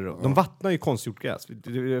 vattnar, och, de vattnar ju konstgjort gräs,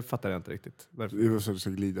 det fattar jag inte riktigt. Varför? Det var så att det ska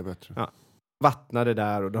glida bättre. Ja. Vattnade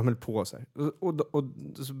där och de höll på så här. Och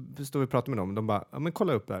så står vi och pratar med dem och de bara, ja men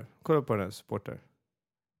kolla upp där. Kolla upp på den här supporter.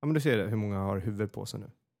 Ja men du ser det, hur många har huvud på sig nu.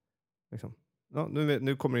 Liksom. Ja,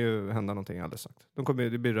 nu kommer det ju hända någonting alldeles sagt.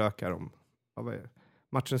 Det blir rök här om, ja, vad är det?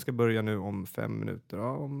 Matchen ska börja nu om 5 minuter.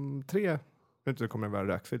 Ja, om 3 minuter kommer det vara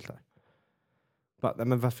rökfyllt här. Bara, nej,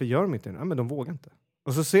 men varför gör de inte det? Ja men de vågar inte.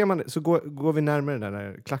 Och så ser man, så går vi närmare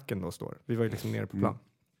där klacken då står. Vi var ju liksom nere på plan.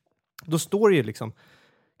 Då står det ju liksom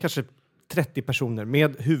kanske 30 personer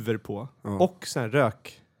med huvud på och så här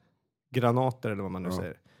rökgranater eller vad man nu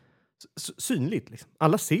säger. Synligt liksom.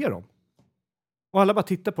 Alla ser dem. Och alla bara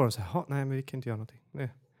tittar på dem och säger, nej men vi kan inte göra någonting. Nej,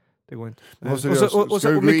 det går inte. Ska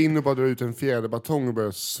du gå in och bara dra ut en fjäderbatong och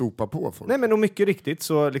börja sopa på folk? Nej men och mycket riktigt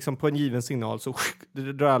så liksom på en given signal så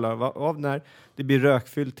drar alla av när det blir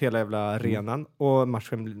rökfyllt hela jävla arenan och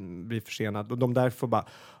matchen blir försenad. Och de där får bara,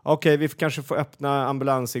 okej, vi kanske får öppna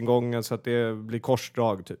ambulansingången så att det blir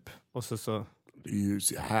korsdrag typ. Och så... Det är ju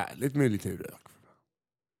så härligt med lite rök.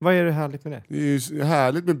 Vad är det härligt med det? Det är ju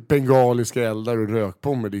härligt med bengaliska eldar och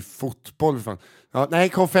rökbomber. Det är fotboll för fan. Ja, nej,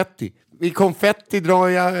 konfetti. I konfetti drar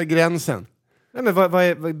jag gränsen. Nej men vad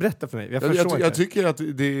berätta för mig. Jag tycker att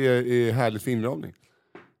det är härligt för inramning.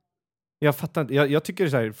 Jag fattar inte. Jag tycker det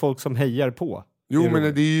är så här, folk som hejar på. Jo,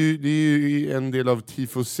 men det är ju en del av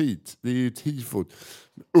tifosit. Det är ju tifot.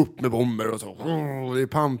 Upp med bomber och så. Det är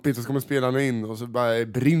pampigt, så ska man spela in och så bara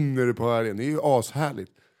brinner det på arenan. Det är ju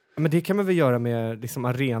ashärligt. Men det kan man väl göra med, liksom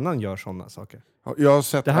arenan gör sådana saker. Ja, jag har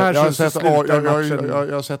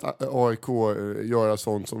sett AIK göra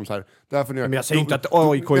sånt som så här. Därför men jag säger inte att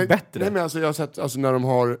AIK är bättre. Nej, men alltså, jag har sett alltså, när de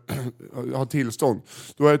har tillstånd.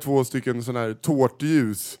 Då är det 2 stycken sådana här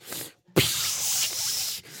tårtljus.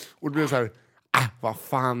 Och det blir så här, vad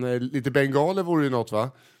fan, lite bengaler vore ju något,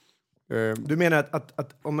 va? Du menar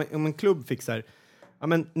att om en klubb fixar, ja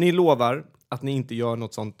men ni lovar att ni inte gör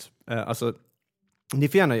något sånt, alltså ni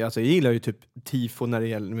får gärna, alltså jag gillar ju typ tifo när det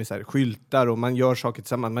gäller med så här skyltar och man gör saker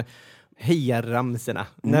tillsammans med hejaramserna.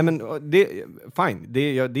 Nej men det fine,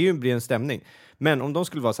 det blir en stämning. Men om de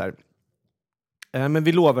skulle vara så här, men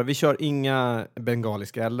vi lovar, vi kör inga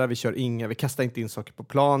bengaliska eldar, vi kastar inte in saker på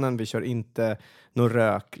planen, vi kör inte någon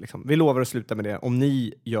rök liksom. Vi lovar att sluta med det om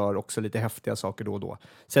ni gör också lite häftiga saker då och då.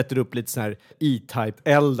 Sätter upp lite sån här E-type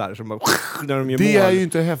eldar som bara, när de gör det mål. är ju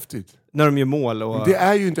inte häftigt. När de gör mål och... Det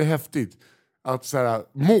är ju inte häftigt att så här,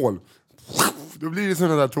 mål. Då blir det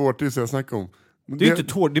sådana där tårtor som jag snackar om. Det är ju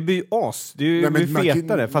inte tårt, det blir ju as. Det är ju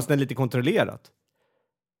fetare, fast det är lite kontrollerat.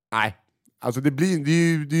 Nej. Alltså det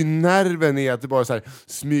är ju nerven i att det bara så här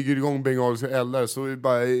smyger igång bengaliska eldar, så är det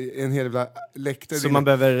bara en hel jävla läktare. Så man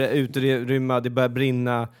behöver utrymma, det börjar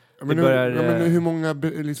brinna. Men hur många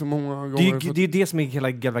liksom många gånger... Det är det som är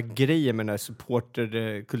hela grejen med den här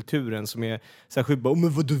supporterkulturen som är så här sjukt bara,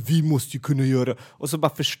 men vadå, vi måste ju kunna göra. Och så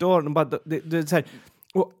bara förstör de bara, det är så här,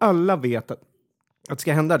 och alla vet att det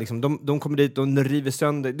ska hända liksom. De kommer dit och river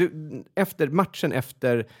sönder. Efter matchen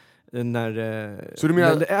efter när så du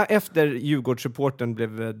menar... efter Djurgårdssupporten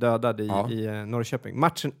blev dödad i Norrköping.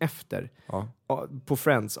 Matchen efter på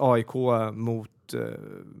Friends, AIK mot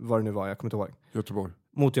vad det nu var, jag kommer inte ihåg. Göteborg.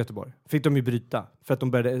 Mot Göteborg. Fick de ju bryta för att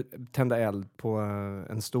de började tända eld på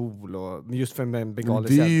en stol och just för en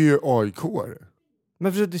bengalisk. Det är ju AIK.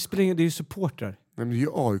 Men för det spelar ingen, det är ju supportrar. Nej, men det är ju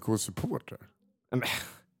AIK-supportrar.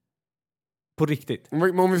 På riktigt.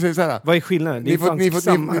 Om vi säger så här. Vad är skillnaden? Det är fan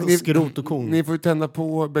samma skrot och korn. Ni får ju tända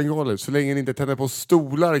på bengaler så länge ni inte tänder på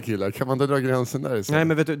stolar, killar. Kan man inte dra gränsen där istället? Nej,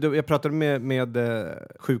 men vet du, jag pratade med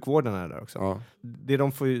sjukvårdarna där också. Ja. Det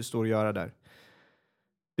de får ju stå och göra där,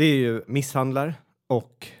 det är ju misshandlar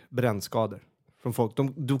och brännskador från folk.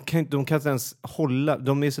 De kan inte ens hålla,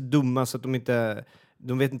 de är så dumma så att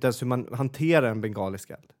de vet inte ens hur man hanterar en bengalisk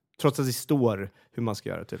eld. Trots att det står hur man ska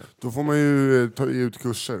göra till det. Då får man ju ta ut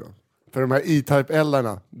kurser då. För de här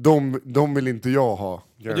E-Type-eldarna, de vill inte jag ha.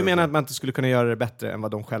 Du menar att man inte skulle kunna göra det bättre än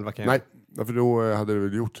vad de själva kan göra? Nej, för då hade det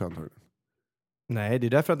väl gjort antagligen. Nej, det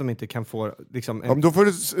är därför att de inte kan få... Liksom, Ja, då får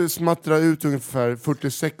du smattra ut ungefär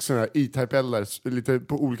 46 sådana här E-Type-eldar lite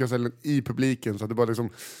på olika ställen i publiken så att det bara liksom...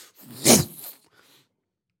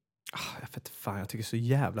 Jag vet fan, jag tycker så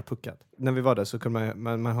jävla puckat. När vi var där så kunde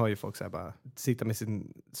man hör ju folk så här bara sitta med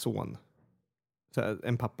sin son. Så här,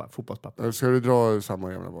 en pappa, fotbollspappa. Ska du dra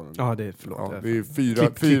samma jävla bollen? Ja, det är förlåt. Ja, det är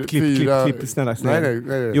fyra... Klipp, snälla.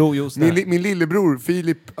 Nej. Jo, min lillebror,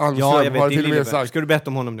 Filip Almström, har till och med sagt... Ska du berätta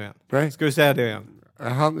om honom nu igen? Nej. Ska du säga det igen?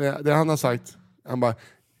 Det han har sagt, han bara...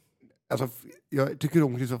 Alltså, jag tycker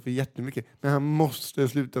om Kristoffer jättemycket, men han måste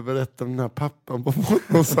sluta berätta om den här pappan på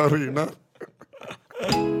fotbollsarena.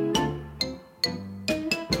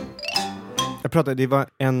 Jag pratade, det var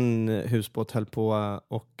en husbåt höll på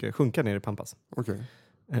och sjunka ner i Pampas. Okej.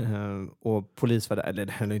 Och polis var där, eller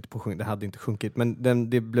det höll inte på att sjunka, det hade inte sjunkit, men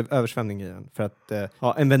det blev översvämning i den för att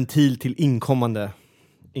en ventil till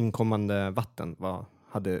inkommande vatten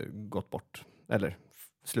hade gått bort, eller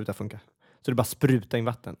slutat funka. Så det bara spruta in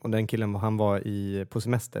vatten, och den killen han var på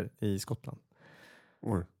semester i Skottland.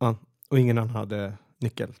 Ja, och ingen annan hade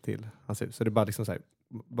nyckel till hans hus, så det bara liksom så här,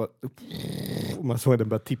 och man såg den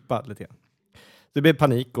börja tippa lite grann. Det blev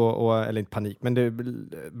panik, eller inte panik, men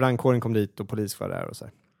brandkåren kom dit och polis var där och så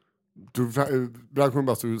här. Brandkåren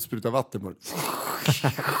bara stod och sprutade vatten på det.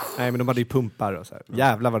 Nej, men de hade ju pumpar och så här.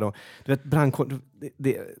 Jävlar vad de... Du vet, brandkåren...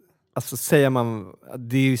 Alltså säger man...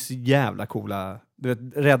 Det är ju så jävla coola... Du vet,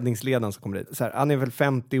 räddningsledaren som kommer dit. Så här, han är väl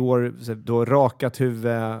 50 år, så här, då rakat huvud,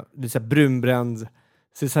 det är så här brunbränd.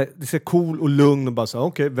 Det är så cool och lugn och bara så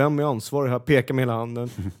okej, vem är ansvarig här? Pekar med hela handen.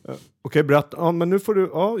 Okej, berätta. Ja, men nu får du...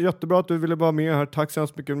 Ja, jättebra att du ville vara med här. Tack så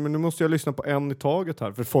hemskt mycket. Men nu måste jag lyssna på en i taget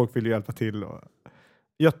här. För folk vill ju hjälpa till. Och...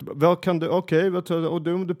 Jättebra. Vad kan du... Okej, och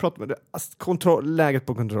du pratar med det. Alltså, läget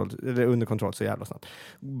på kontroll, eller under kontroll så jävla snabbt.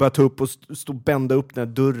 Bara ta upp och stå och bända upp den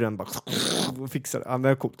här dörren. Bara och fixa det. Ja, det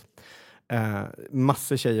är coolt.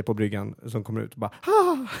 Massor tjejer på bryggan som kommer ut och bara...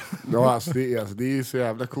 Ja, alltså det är så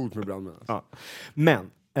jävla coolt med brandmän. Alltså. Ja.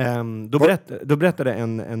 Men då berättade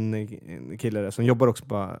en kille där, som jobbar också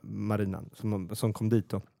på marinan, som kom dit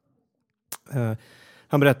då.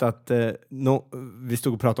 Han berättade att vi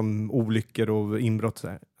stod och pratade om olyckor och inbrott så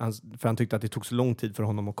här. För han tyckte att det tog så lång tid för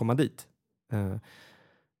honom att komma dit.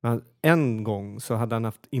 Men en gång så hade han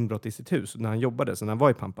haft inbrott i sitt hus när han jobbade, så när han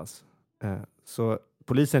var i Pampas. Så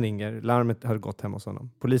polisen ringer, larmet har gått hem hos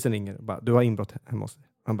honom. Polisen ringer och bara, du har inbrott hemma hos dig.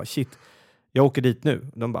 Han bara, shit, jag åker dit nu.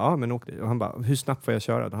 De bara, ja men åk dit. Och han bara, hur snabbt får jag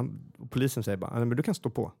köra? Och polisen säger bara, men du kan stå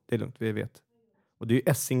på, det är lugnt, vi vet. Och det är ju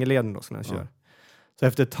Essingeleden då som han kör. Så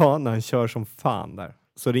efter ett tag när han kör som fan där,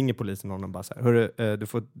 så ringer polisen honom och bara så här, hörru, du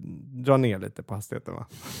får dra ner lite på hastigheten, va?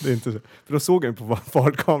 Det är inte så. För då såg han på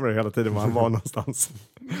fartkameror hela tiden var han var någonstans.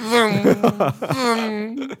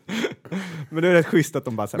 Men det är rätt schysst att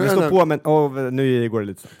de bara så här, men stå på, men nu går det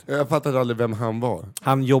lite snabbt. Jag fattade aldrig vem han var.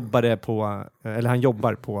 Han jobbar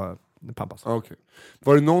på Pampas. Okay.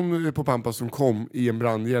 Var det någon på Pampas som kom i en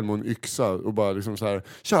brandhjälm och en yxa och bara liksom så här,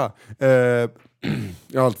 tja,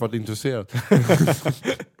 jag har alltid varit intresserad.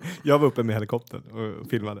 Jag var uppe med helikoptern och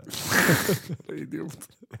filmade. Idiot.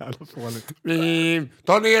 Jävla fånigt.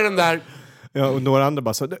 Ta ner den där. Ja, och några andra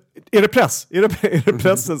bara så, är det press? Är det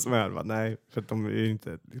pressen som är här? Va? Nej, för att de är ju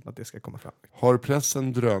inte att det ska komma fram. Har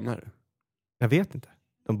pressen drönare? Jag vet inte.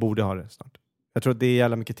 De borde ha det snart. Jag tror att det är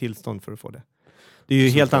jävla mycket tillstånd för att få det. Det är ju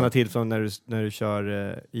helt annat tillstånd när du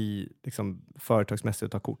kör i liksom, företagsmässigt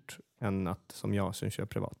och tar kort än att som jag som kör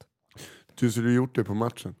privat. Du skulle gjort det på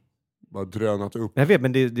matchen? Bara drönat upp? Jag vet,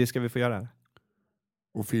 men det ska vi få göra.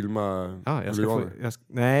 Och filma huliganer?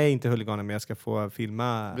 Nej, inte huliganer, men jag ska få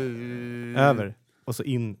filma över. Och så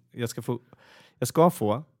in. Jag ska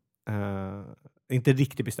få inte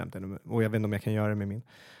riktigt bestämt ännu, och jag vet inte om jag kan göra det med min.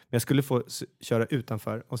 Men jag skulle få köra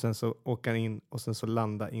utanför och sen så åka in och sen så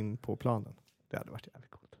landa in på planen. Det hade varit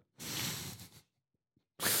jävligt coolt.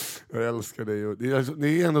 Jag älskar det.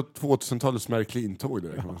 Det är ändå 2000-talets märklig intåg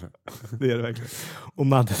där, kan man säga. Det är det verkligen. Och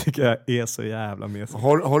man tycker jag är så jävla mesig.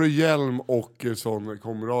 Har du hjälm och sån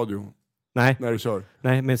komradio? Nej. När du kör?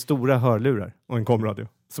 Nej, med stora hörlurar och en komradio.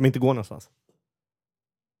 Som inte går någonstans.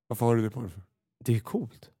 Varför har du det på dig för? Det är ju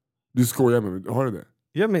coolt. Du skojar med mig, har du det?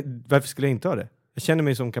 Ja, men varför skulle jag inte ha det? Jag känner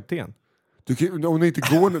mig som kapten. Om det inte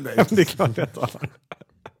går... Nej. Det är klart jag har.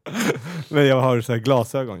 Men jag har så här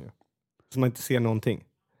glasögon ju. Så man inte ser någonting.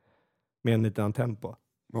 Med en liten antenn på.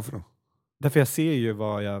 Varför då? Därför jag ser ju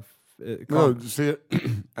vad jag... Du ser,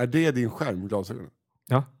 är det din skärm, glasögonen?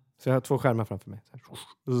 Ja, så jag har 2 skärmar framför mig.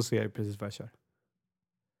 Och så ser jag precis vad jag kör.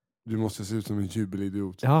 Du måste se ut som en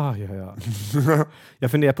jubelidiot. Ja.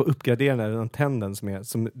 Jag funderar på att uppgradera den antennen så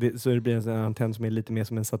det blir en antenn som är lite mer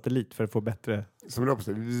som en satellit för att få bättre... Som en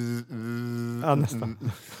opposite. Ja,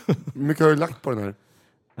 nästan. Hur mycket har du lagt på den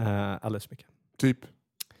här? Alldeles mycket. Typ?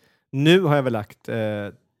 Nu har jag väl lagt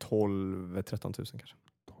 12-13 000 kanske.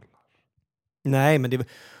 Nej, men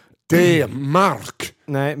det är mark!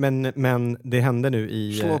 Nej, men det hände nu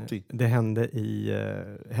i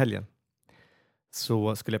helgen.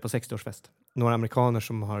 Så skulle jag på 60-årsfest. Några amerikaner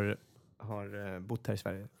som har bott här i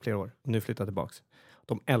Sverige flera år och nu flyttat tillbaks.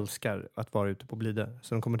 De älskar att vara ute på Blidö.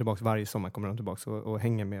 Så de kommer tillbaks varje sommar, kommer de tillbaks och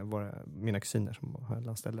hänger med mina kusiner som har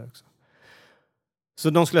landställe också. Så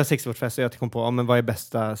de skulle ha 60-årsfest och jag kom på, men vad är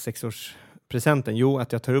bästa 6-årspresenten? Jo,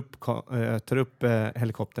 att jag tar upp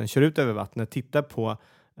helikoptern, kör ut över vattnet, tittar på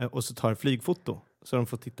och så tar flygfoto. Så de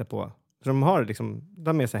får titta på, så de har liksom,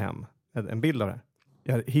 de med sig hem en bild av det.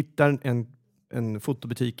 Jag hittar en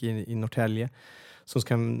fotobutik i Norrtälje som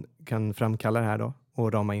kan framkalla det här då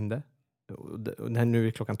och rama in det. Och nu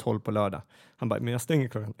är klockan 12 på lördag. Han bara, men jag stänger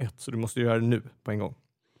klockan 1 så du måste göra det nu på en gång.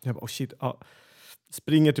 Jag bara, shit. Ja.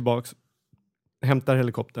 Springer tillbaks, hämtar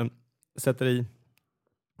helikoptern, sätter i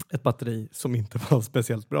ett batteri som inte var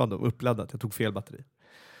speciellt bra då, uppladdat. Jag tog fel batteri.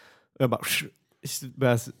 Och jag bara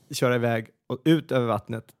börjar köra iväg och ut över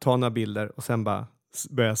vattnet, ta några bilder och sen bara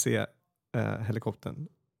börjar se helikoptern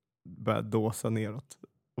börja dåsa neråt.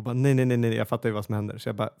 Och bara nej, jag fattar ju vad som händer. Så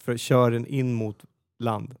jag bara kör den in mot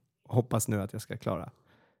land. Hoppas nu att jag ska klara,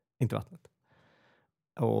 inte vattnet.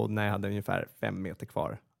 Och när jag hade ungefär 5 meter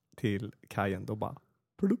kvar till kajen, då bara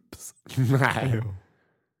plups. Nej.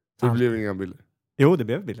 Så det blev inga bilder? Jo, det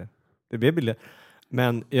blev bilder.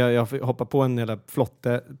 Men jag hoppar på en jävla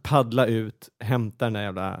flotte, paddla ut, hämtar den där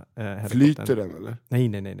jävla helikoptern. Flyter den eller?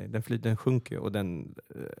 Nej. Den sjunker ju och den,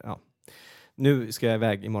 ja. Nu ska jag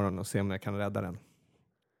iväg imorgon och se om jag kan rädda den.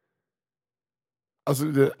 Alltså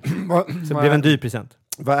så det blev en dyr present.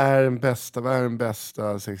 Vad är den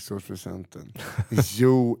bästa 60-årspresenten?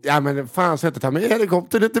 Jo, ja men fan så att ta med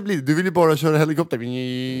helikoptern inte blir. Du vill ju bara köra helikopter.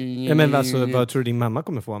 Ja, men alltså, vad tror du din mamma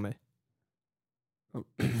kommer få av mig?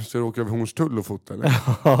 Så du åker över Hornstull och fotar eller?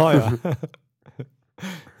 Ja.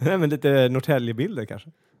 Nej, men lite Norrtäljebilder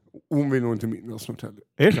kanske. Hon vill nog inte minnas Norrtälje.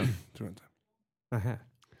 Är det så? Tror jag inte. Nähä.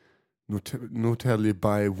 Norrtälje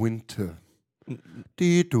by winter.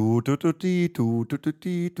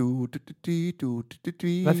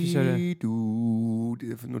 Varför kör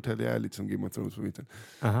du? För Norrtälje är lite som Game of Thrones på mitten.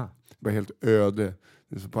 Aha. Bara helt öde.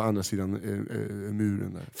 Det är så på andra sidan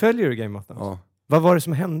muren där. Följer du Game of Thrones? Ja. Vad var det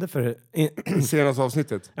som hände för... Senaste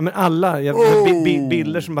avsnittet? Ja, men alla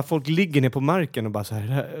bilder som bara folk ligger ner på marken och bara så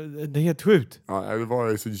här, det är helt sjukt. Ja, det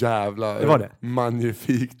var så jävla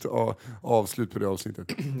magnifikt avslut på det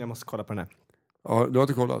avsnittet. Jag måste kolla på den här. Ja, du har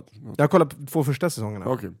inte kollat? Jag har kollat på 2 första säsongerna.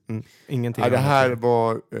 Okej. Ingenting. Ja, det här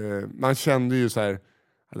var... man kände ju så här,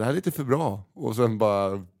 det här är lite för bra. Och sen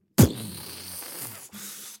bara...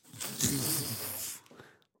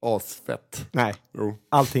 Asfett. Nej, jo.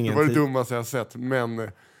 Allting är det var det dummaste jag sett,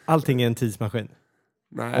 men... Allting är en tidsmaskin.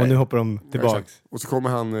 Nej. Och nu hoppar de tillbaka. Och så kommer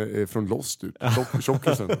han från Lost ut.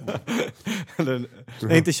 Tjockisen.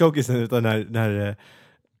 Nej, inte tjockisen utan när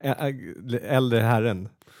äldre herren.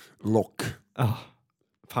 Lock.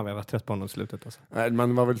 Fan, jag var trött på honom i slutet. Alltså. Nej,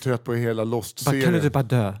 man var väl trött på hela Lost-serien. Kan du inte bara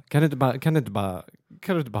dö? Kan du inte bara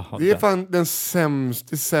ha det är fan den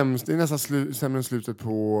sämsta. Det är nästan sämre än slutet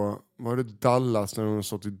på... Var det Dallas när de har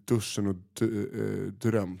stått i duschen och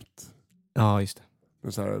drömt? Ja, just det.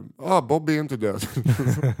 Men så här, Bobby är inte död.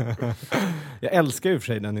 Jag älskar ju för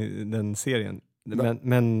sig den serien.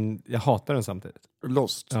 Men jag hatar den samtidigt.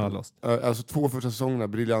 Lost. Ja, Lost. Alltså 2 första säsongerna,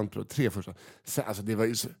 briljant bra. 3 första. Så, alltså det var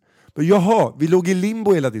ju så... Men jaha, vi låg i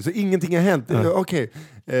limbo hela tiden så ingenting har hänt. Okej.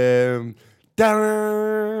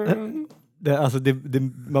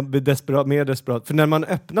 Man blir mer desperat. För när man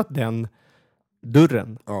öppnat den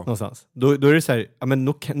dörren någonstans, då är det så här, ja,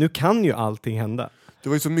 men nu kan ju allting hända. Det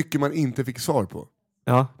var ju så mycket man inte fick svar på.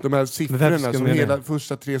 Ja. De här siffrorna som hela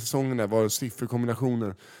första 3 säsongerna var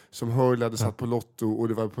sifferkombinationer som Hurley hade satt på Lotto och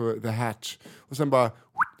det var på The Hatch. Och sen bara,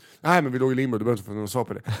 nej men vi låg i limbo, du behöver inte få någon svar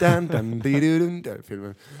på det.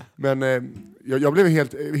 Filmen. Men jag blev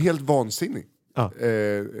helt vansinnig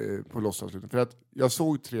på Lost-avsluten. För att jag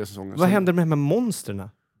såg 3 säsonger. Vad hände med de här monsterna?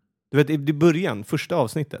 Du vet, i början, första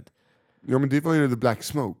avsnittet. Ja, men det var ju The Black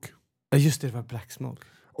Smoke. Ja, just det var Black Smoke.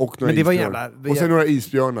 Och några Men det var isbjörnar. Och sen några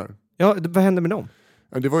isbjörnar. Ja, vad hände med dem?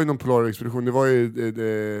 Ja, det var ju någon polarexpedition. Det var ju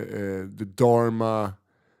The Dharma,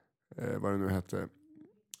 vad det nu hette.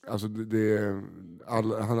 Alltså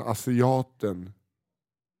han asiaten,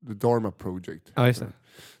 The Dharma Project. Ja, just det.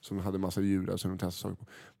 Som hade massa djur som de testade saker på.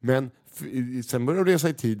 Men sen började de resa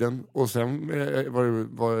i tiden och sen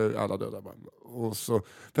var alla döda. Och så,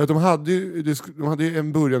 för att de hade ju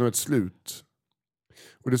en början och ett slut.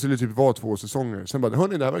 Och det skulle typ vara 2 säsonger. Sen bara,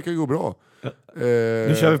 hörni, det här verkar gå bra. Ja.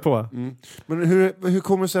 Nu kör vi på. Men hur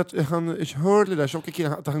kommer det sig att han hör det där tjocka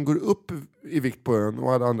killen, att han går upp i vikt på ön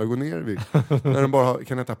och alla andra går ner i vikt? När de bara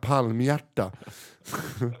kan äta palmhjärta.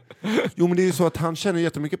 Jo, men det är ju så att han tjänar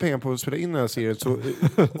jättemycket pengar på att spela in den här serien. Så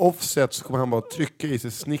offset så kommer han bara trycka i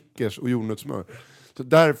sig Snickers och jordnötssmör. Så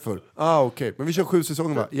därför, okej. Men vi kör 7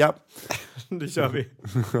 säsonger, va? Ja. Det kör vi.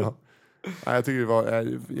 Ja. Ja, jag tycker det var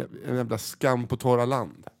en jävla skam på torra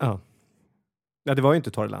land. Ja, det var ju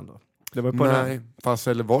inte torra land då. Det var på Nej, fast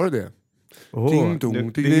eller var det det? Ding dong,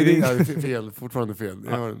 ding ding. Ja, det är fel, fortfarande fel.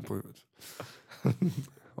 Jag har den på huvudet.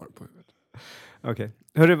 Okej.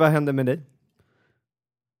 Hörru, vad händer med dig?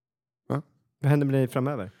 Va? Vad händer med dig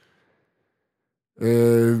framöver?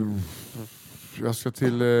 Jag ska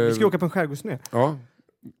till... Vi ska åka på en skärgårdsturné. Ja.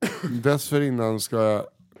 Dessförinnan ska jag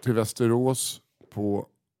till Västerås på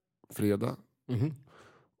fredag.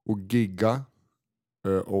 Och gigga.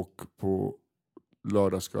 Och på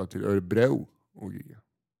lördag ska jag till Örebro och gigga.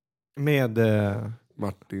 Med...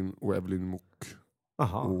 Martin och Evelyn Mock.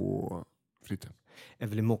 Aha. Och Fritte.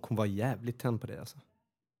 Evelyn Mock, hon var jävligt tänd på det alltså.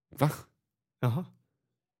 Va? Jaha.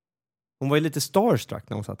 Hon var ju lite starstruck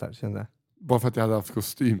när hon satt här, kände jag. Bara för att jag hade haft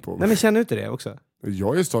kostym på mig. Nej, men känner du inte det också?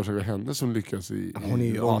 Jag är starstruck av henne som lyckas i... Hon är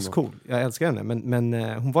ju ascool. Jag älskar henne. Men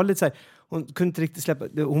hon var lite så här... Hon kunde inte riktigt släppa...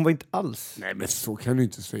 Hon var inte alls... Nej, men så kan du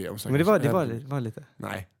inte säga. Men det var lite...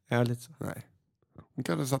 Nej. Ja, lite så. Nej. Hon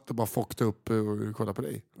kanske satt och bara fokta upp och kolla på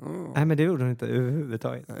dig. Nej, men det gjorde hon inte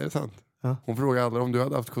överhuvudtaget. Nej, är det sant? Ja. Hon frågade aldrig om du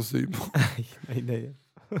hade haft kostym på. Nej.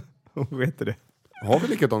 Hon vet det. Har vi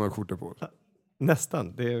likadana skjortor på oss?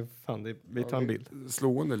 Nästan. Vi tar en bild.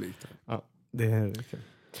 Slående likt. Ja, det är kul.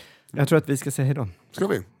 Jag tror att vi ska säga hej då. Ska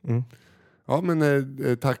vi? Ja,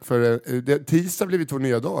 men tack för tisdag blir vi 2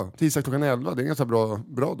 nya dag. Tisdag klockan 11. Det är en ganska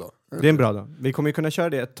bra dag. Det är en bra dag. Vi kommer ju kunna köra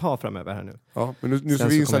det ett tag framöver här nu. Ja, men nu ska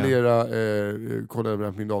vi installera kolla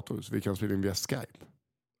över min dator så vi kan spela in via Skype.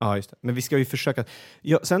 Ja, just det. Men vi ska ju försöka...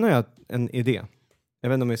 Sen har jag en idé. Jag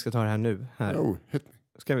vet inte om vi ska ta det här nu. Här.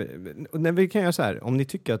 Ska vi... vi kan göra så här. Om ni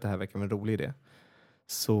tycker att det här verkar vara en rolig idé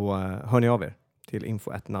så hör ni av er till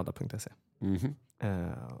info@nada.se.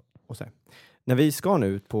 Och så här. När vi ska nu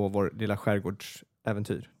ut på vår lilla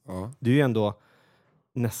skärgårdsäventyr. Ja. Det är ju ändå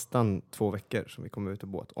nästan 2 veckor som vi kommer ut på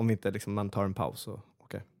båt. Om inte liksom man tar en paus.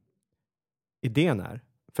 Okay. Idén är,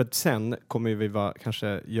 för att sen kommer vi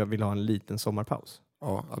jag vill ha en liten sommarpaus.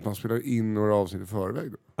 Ja, att man spelar in några avsnitt i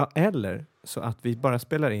förväg då. Ja, eller så att vi bara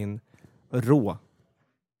spelar in rå.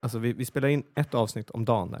 Alltså vi spelar in 1 avsnitt om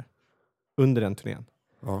dagen där. Under den turnén.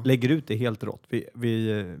 Ja. Lägger ut det helt rått.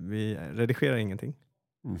 Vi redigerar ingenting.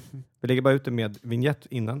 Vi lägger bara ut det med vignett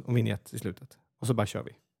innan och vignett i slutet. Och så bara kör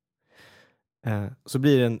vi. Så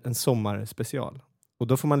blir det en sommarspecial. Och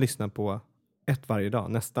då får man lyssna på 1 varje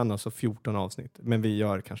dag. Nästan alltså 14 avsnitt. Men vi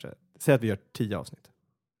gör säg att vi gör 10 avsnitt.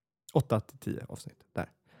 8-10 avsnitt. Där.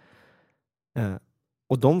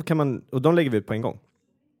 Och de lägger vi ut på en gång.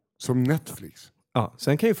 Som Netflix? Ja,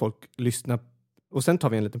 sen kan ju folk lyssna. Och sen tar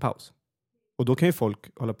vi en liten paus. Och då kan ju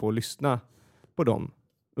folk hålla på och lyssna på dem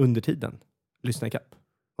under tiden. Lyssna i kapp.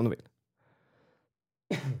 Om de vill.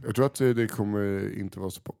 Jag tror att det kommer inte vara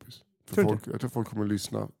så poppis. Jag tror folk kommer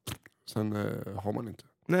lyssna. Sen har man inte.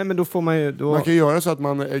 Nej, men då får man ju... Man kan göra så att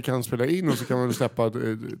man kan spela in och så kan man släppa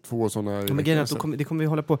 2 sådana... Ja, men det kommer vi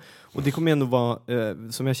hålla på. Och det kommer ändå vara...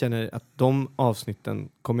 som jag känner att de avsnitten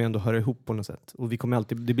kommer ändå höra ihop på något sätt. Och vi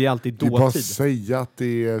kommer det blir alltid dåtid. Det är bara säga att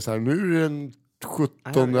det är så här, nu är det den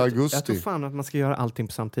 17 augusti. Jag tror fan att man ska göra allting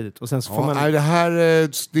på samtidigt. Och sen så får man... Nej, det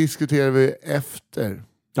här diskuterar vi efter.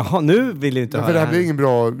 Jaha, nu vill jag inte höra för det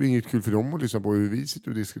här blir inget kul för dem att lyssna på hur vi sitter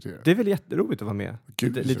och diskuterar. Det är väl jätteroligt att vara med.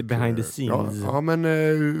 Lite behind the scenes. Ja,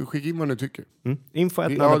 men skicka in vad ni tycker.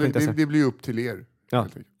 Info@nada.se. Det blir upp till er.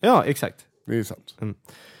 Ja, exakt. Det är sant.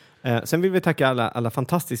 Sen vill vi tacka alla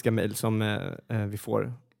fantastiska mejl som vi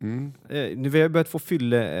får. Nu vi har börjat få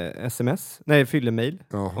fylle-mejl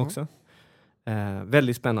också.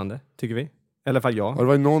 Väldigt spännande, tycker vi. I alla fall jag. Ja, det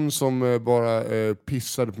var någon som bara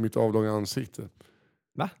pissade på mitt avlånga ansikte.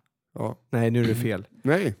 Va? Ja. Nej, nu är det fel.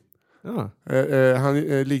 Nej. Ja. Han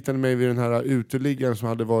liknade mig vid den här uteliggaren som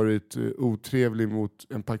hade varit otrevlig mot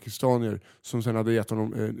en pakistanier som sen hade gett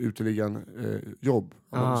honom uteliggaren jobb.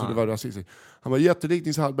 Så det var rasistiskt. Han var jättelikt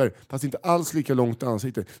Nils Hallberg, fast inte alls lika långt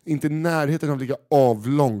ansikte. Inte närheten av lika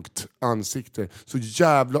avlångt ansikte. Så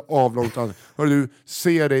jävla avlångt ansikte. Hör du,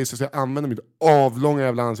 ser dig så ska jag använda mitt avlånga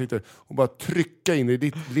jävla ansikte och bara trycka in i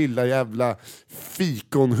ditt lilla jävla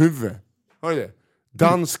fikonhuvud. Hör du det?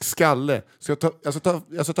 Dansk skalle. Så jag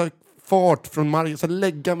ska ta fart från marken. Jag ska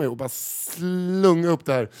lägga mig och bara slunga upp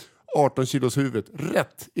det här 18 kilos huvudet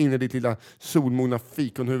rätt in i ditt lilla solmogna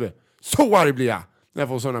fikonhuvud. Så arg blir jag när jag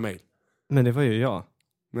får sådana mejl. Men det var ju jag.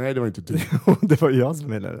 Nej, det var inte du. Det var jag som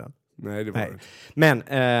mejlade den. Nej, det var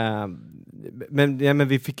det. Men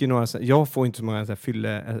vi fick ju några... Jag får inte så många så här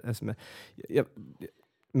fylle sms.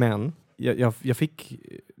 Men jag fick...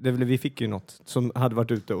 Vi fick ju något som hade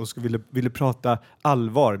varit ute och ville prata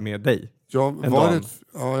allvar med dig. Ja,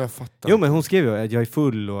 jag fattar. Jo, men hon skrev ju att jag är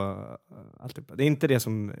full och allt det. Det är inte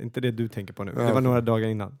det du tänker på nu. Ja. Det var några dagar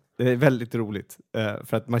innan. Det är väldigt roligt.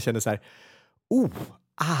 För att man känner så här...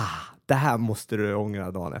 det här måste du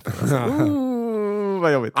ångra dagen efter.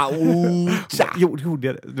 Vad jobbigt. Gjorde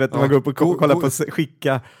jag det? Du vet, när man går upp och kollar på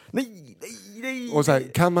skicka. Nej. Och så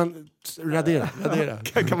här, kan man radera?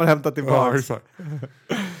 kan man hämta tillbaka? Ja,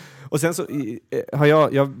 och sen så har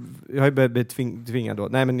jag har börjat bli tvingad då.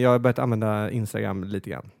 Nej, men jag har börjat använda Instagram lite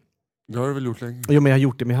grann. Det har du väl gjort länge? Jo, men jag har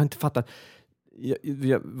gjort det, men jag har inte fattat.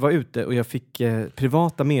 Jag var ute och jag fick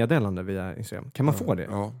privata meddelanden via Instagram. Kan man få det?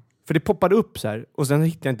 Ja. För det poppade upp så här och sen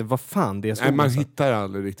hittade jag inte vad fan det stod. Nej, man hittar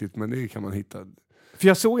aldrig riktigt, men det kan man hitta. För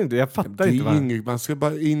jag såg inte, jag fattar inte vad. Man ska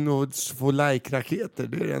bara in och få like-raketer.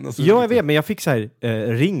 Det är det enda som jag vet, men jag fick så här,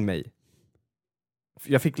 ring mig.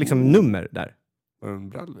 Jag fick liksom nummer där. En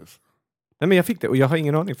bralles. Nej, men jag fick det och jag har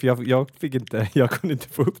ingen aning för jag kunde inte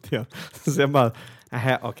få upp det. Så jag bara,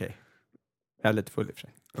 okej. Jag är lite full i och för sig.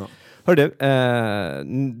 Ja. Hör du,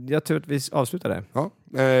 jag tror att vi avslutar det. Ja,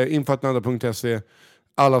 infatnanda.se.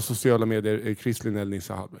 Alla sociala medier, Chris Linell,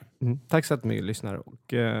 Nisse Hallberg. Tack så att ni lyssnar.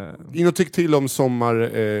 Och, in och tyck till om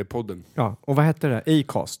sommarpodden. Ja, och vad heter det?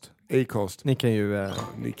 Acast. Acast. Ni kan ju...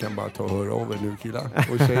 Ni kan bara ta och höra av er nu, killar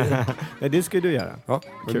och tjejer. Nej, det ska du göra. Ja,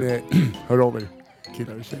 men hör av er,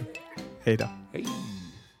 killar och tjejer. Hej då. Hej.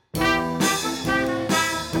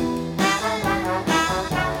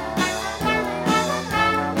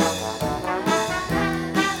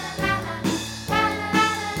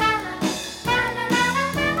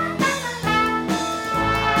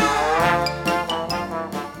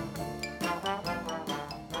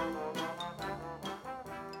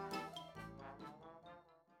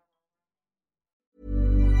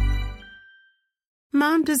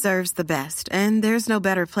 Mom deserves the best, and there's no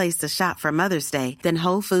better place to shop for Mother's Day than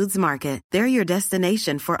Whole Foods Market. They're your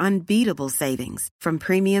destination for unbeatable savings, from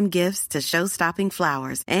premium gifts to show-stopping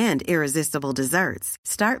flowers and irresistible desserts.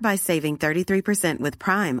 Start by saving 33% with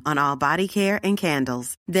Prime on all body care and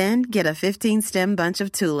candles. Then get a 15-stem bunch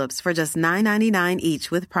of tulips for just $9.99 each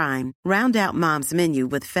with Prime. Round out Mom's menu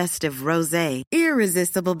with festive rosé,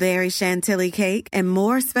 irresistible berry chantilly cake, and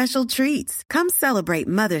more special treats. Come celebrate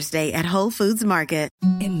Mother's Day at Whole Foods Market.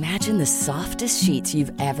 Imagine the softest sheets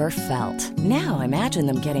you've ever felt. Now imagine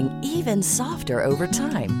them getting even softer over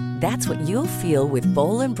time. That's what you'll feel with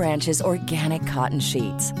Boll & Branch's organic cotton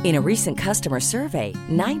sheets. In a recent customer survey,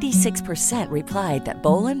 96% replied that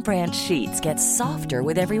Boll & Branch sheets get softer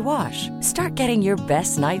with every wash. Start getting your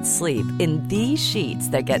best night's sleep in these sheets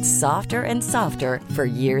that get softer and softer for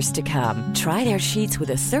years to come. Try their sheets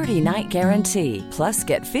with a 30-night guarantee. Plus,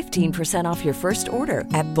 get 15% off your first order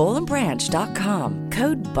at bollandbranch.com.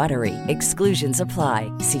 Code BUTTERY. Exclusions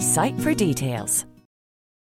apply. See site for details.